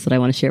back to this that I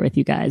want to share with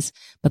you guys.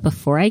 But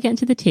before I get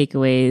into the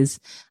takeaways,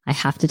 I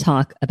have to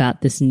talk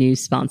about this new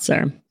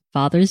sponsor.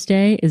 Father's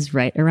Day is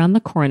right around the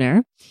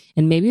corner,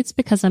 and maybe it's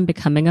because I'm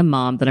becoming a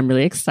mom that I'm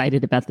really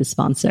excited about this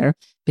sponsor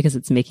because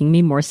it's making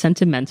me more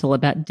sentimental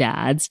about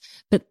dads.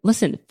 But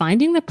listen,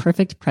 finding the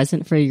perfect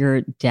present for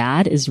your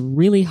dad is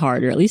really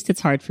hard, or at least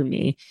it's hard for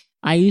me.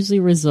 I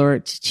usually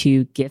resort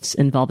to gifts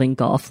involving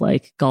golf,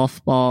 like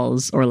golf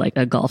balls or like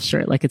a golf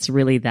shirt. Like it's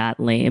really that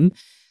lame.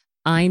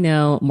 I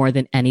know more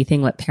than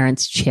anything what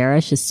parents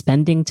cherish is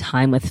spending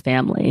time with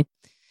family.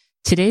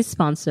 Today's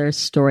sponsor,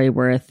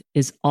 Storyworth,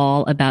 is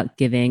all about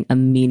giving a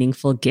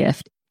meaningful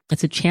gift.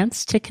 It's a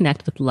chance to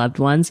connect with loved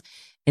ones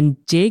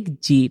and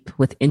dig deep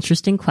with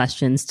interesting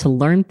questions to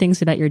learn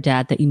things about your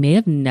dad that you may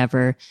have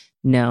never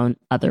known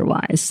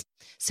otherwise.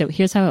 So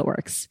here's how it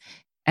works.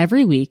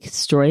 Every week,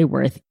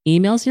 Storyworth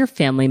emails your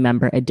family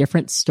member a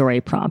different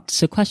story prompt.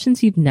 So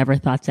questions you've never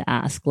thought to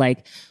ask,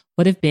 like,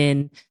 what have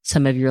been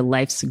some of your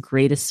life's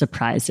greatest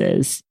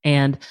surprises?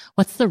 And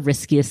what's the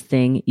riskiest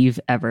thing you've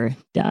ever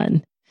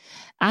done?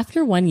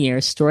 After 1 year,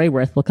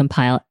 Storyworth will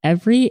compile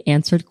every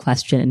answered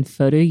question and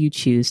photo you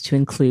choose to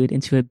include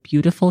into a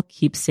beautiful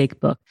keepsake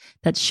book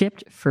that's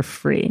shipped for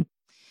free.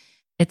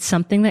 It's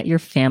something that your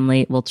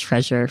family will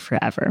treasure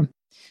forever.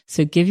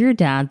 So give your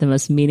dad the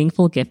most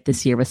meaningful gift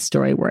this year with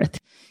Storyworth.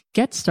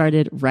 Get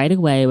started right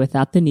away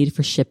without the need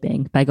for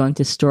shipping by going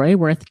to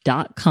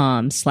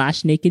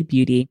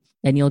storyworth.com/nakedbeauty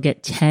and you'll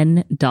get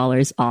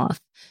 $10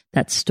 off.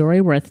 That's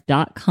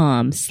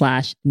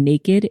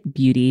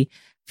storyworth.com/nakedbeauty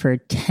for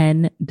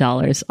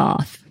 $10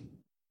 off.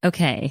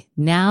 Okay,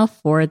 now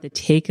for the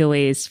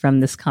takeaways from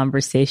this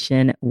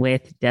conversation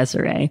with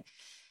Desiree.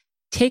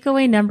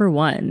 Takeaway number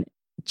 1,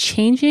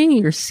 changing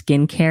your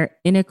skincare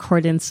in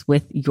accordance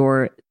with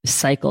your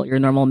cycle, your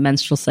normal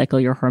menstrual cycle,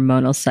 your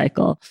hormonal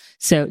cycle.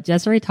 So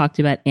Desiree talked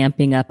about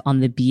amping up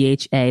on the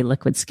BHA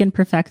Liquid Skin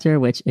Perfector,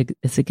 which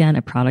is again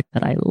a product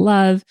that I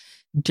love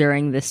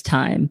during this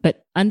time,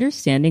 but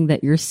understanding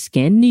that your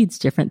skin needs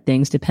different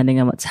things depending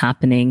on what's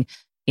happening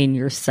in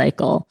your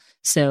cycle.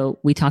 So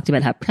we talked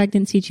about how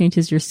pregnancy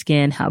changes your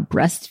skin, how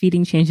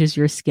breastfeeding changes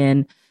your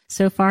skin.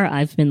 So far,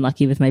 I've been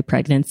lucky with my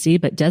pregnancy,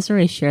 but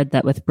Desiree shared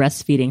that with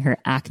breastfeeding, her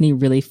acne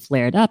really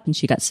flared up and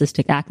she got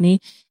cystic acne.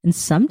 And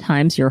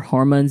sometimes your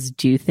hormones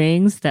do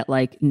things that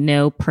like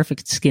no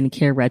perfect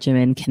skincare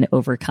regimen can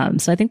overcome.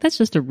 So I think that's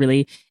just a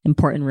really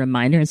important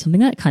reminder and something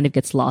that kind of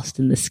gets lost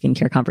in the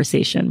skincare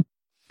conversation.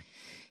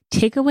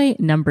 Takeaway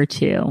number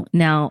 2.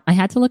 Now, I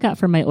had to look out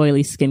for my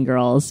oily skin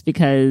girls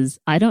because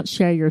I don't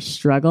share your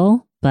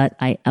struggle, but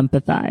I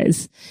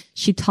empathize.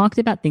 She talked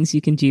about things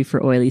you can do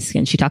for oily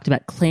skin. She talked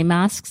about clay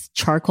masks,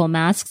 charcoal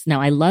masks.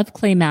 Now, I love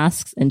clay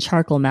masks and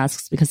charcoal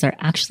masks because they're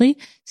actually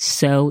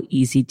so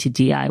easy to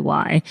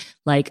DIY.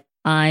 Like,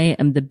 I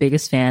am the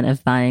biggest fan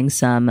of buying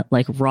some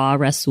like raw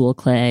Rasool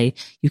clay.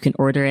 You can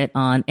order it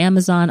on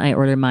Amazon. I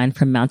order mine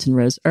from Mountain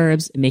Rose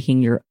Herbs,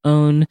 making your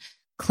own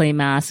clay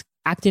mask.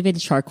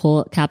 Activated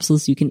charcoal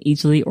capsules you can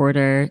easily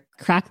order.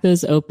 Crack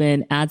those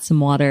open, add some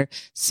water,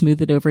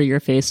 smooth it over your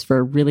face for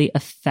a really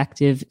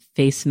effective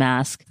face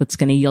mask that's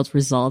going to yield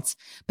results.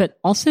 But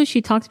also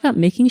she talked about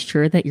making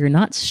sure that you're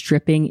not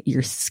stripping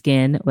your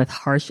skin with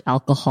harsh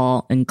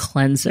alcohol and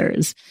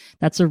cleansers.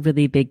 That's a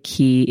really big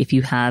key if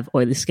you have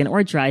oily skin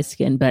or dry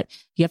skin, but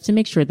you have to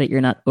make sure that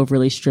you're not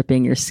overly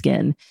stripping your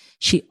skin.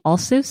 She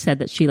also said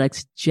that she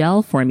likes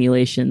gel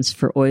formulations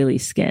for oily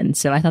skin.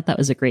 So I thought that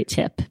was a great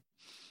tip.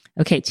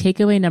 Okay,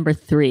 takeaway number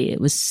 3.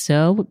 It was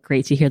so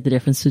great to hear the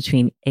difference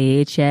between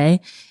AHA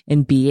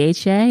and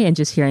BHA and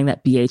just hearing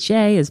that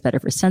BHA is better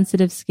for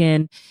sensitive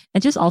skin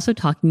and just also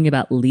talking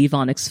about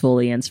leave-on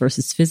exfoliants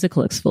versus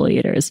physical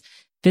exfoliators.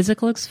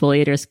 Physical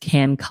exfoliators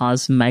can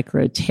cause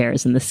micro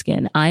tears in the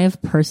skin. I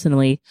have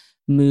personally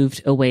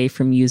moved away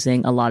from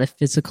using a lot of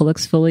physical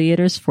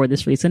exfoliators for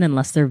this reason,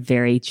 unless they're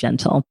very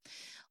gentle.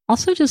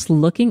 Also, just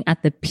looking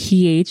at the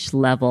pH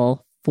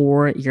level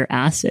for your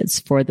acids,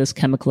 for those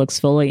chemical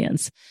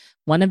exfoliants.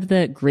 One of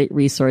the great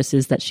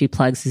resources that she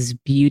plugs is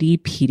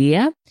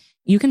Beautypedia.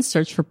 you can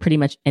search for pretty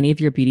much any of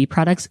your beauty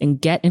products and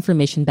get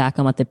information back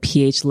on what the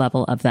pH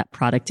level of that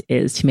product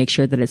is to make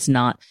sure that it's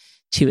not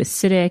too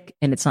acidic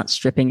and it's not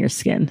stripping your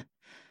skin.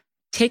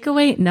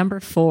 Takeaway number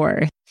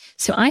 4.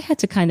 So I had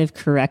to kind of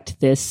correct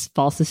this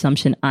false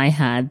assumption I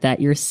had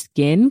that your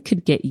skin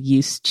could get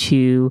used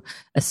to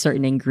a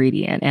certain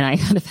ingredient. And I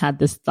kind of had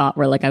this thought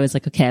where I was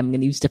like, okay, I'm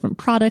going to use different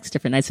products,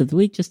 different nights of the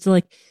week just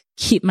to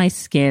keep my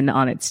skin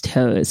on its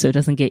toes so it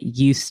doesn't get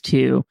used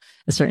to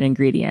a certain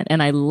ingredient.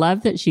 And I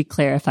love that she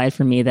clarified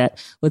for me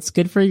that what's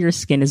good for your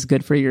skin is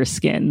good for your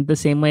skin. The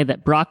same way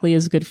that broccoli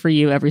is good for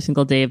you every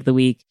single day of the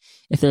week.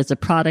 If there's a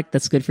product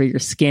that's good for your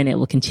skin, it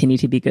will continue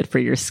to be good for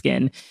your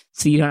skin.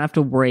 So you don't have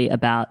to worry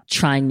about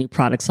trying new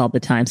products all the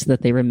time so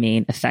that they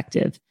remain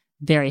effective.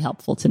 Very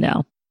helpful to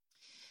know.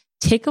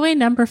 Takeaway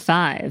number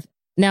 5.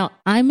 Now,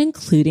 I'm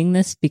including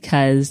this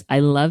because I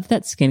love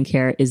that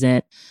skincare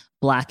isn't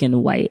black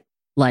and white.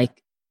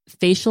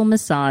 Facial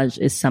massage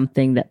is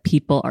something that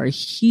people are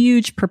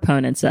huge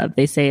proponents of.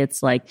 They say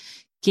it's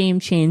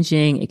game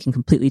changing. It can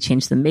completely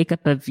change the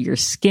makeup of your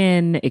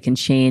skin. It can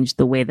change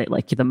the way that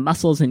the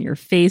muscles in your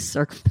face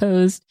are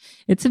composed.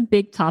 It's a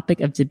big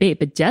topic of debate,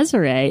 but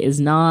Desiree is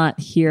not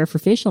here for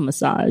facial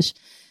massage.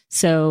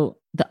 So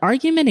the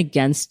argument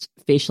against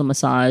facial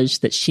massage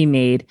that she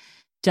made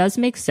does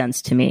make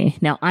sense to me.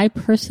 Now, I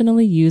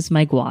personally use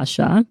my gua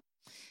sha.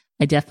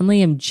 I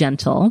definitely am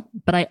gentle,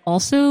 but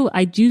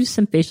I do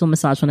some facial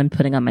massage when I'm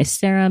putting on my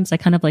serums. I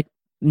kind of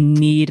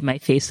knead my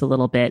face a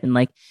little bit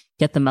and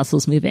get the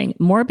muscles moving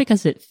more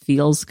because it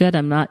feels good.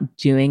 I'm not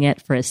doing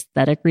it for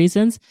aesthetic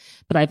reasons,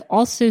 but I've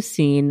also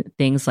seen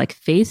things like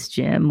face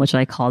gym, which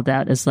I called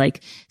out as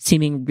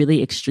seeming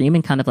really extreme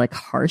and kind of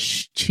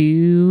harsh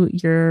to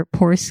your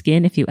poor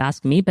skin, if you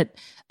ask me. But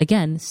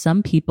again,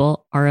 some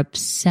people are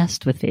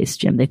obsessed with face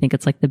gym. They think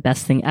it's the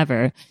best thing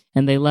ever.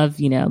 And they love,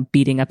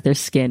 beating up their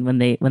skin when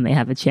they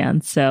have a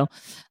chance. So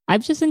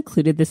I've just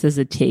included this as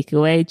a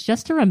takeaway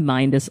just to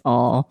remind us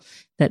all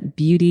that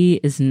beauty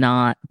is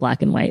not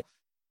black and white.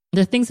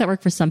 There are things that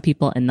work for some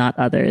people and not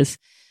others.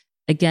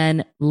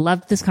 Again,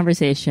 loved this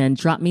conversation.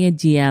 Drop me a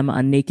DM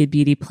on Naked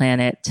Beauty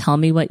Planet. Tell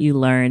me what you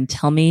learned.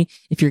 Tell me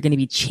if you're going to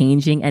be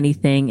changing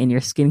anything in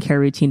your skincare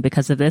routine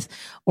because of this,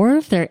 or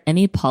if there are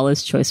any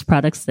Paula's Choice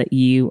products that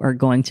you are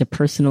going to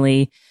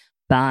personally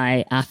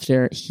buy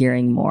after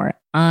hearing more.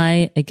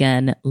 I,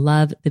 again,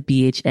 love the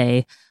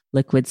BHA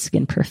Liquid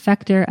Skin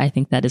Perfector. I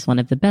think that is one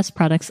of the best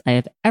products I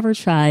have ever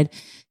tried.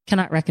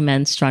 Cannot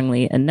recommend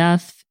strongly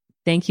enough.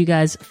 Thank you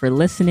guys for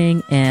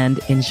listening and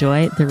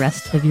enjoy the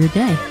rest of your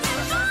day.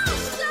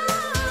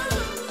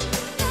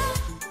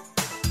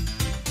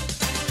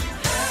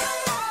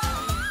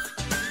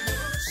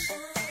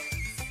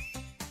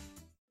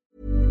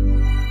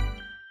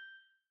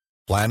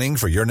 Planning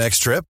for your next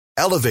trip?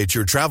 Elevate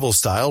your travel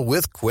style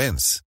with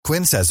Quince.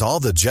 Quince has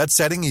all the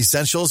jet-setting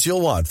essentials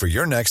you'll want for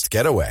your next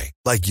getaway,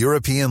 like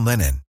European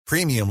linen,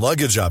 premium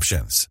luggage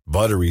options,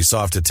 buttery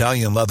soft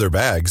Italian leather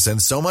bags,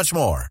 and so much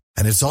more.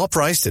 And it's all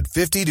priced at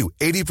 50 to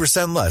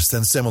 80% less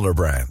than similar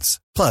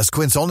brands. Plus,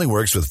 Quince only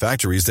works with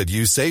factories that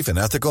use safe and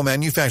ethical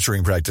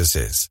manufacturing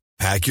practices.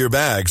 Pack your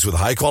bags with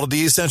high-quality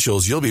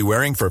essentials you'll be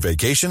wearing for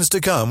vacations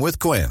to come with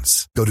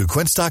Quince. Go to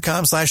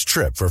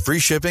quince.com/trip for free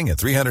shipping and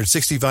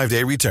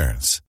 365-day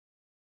returns.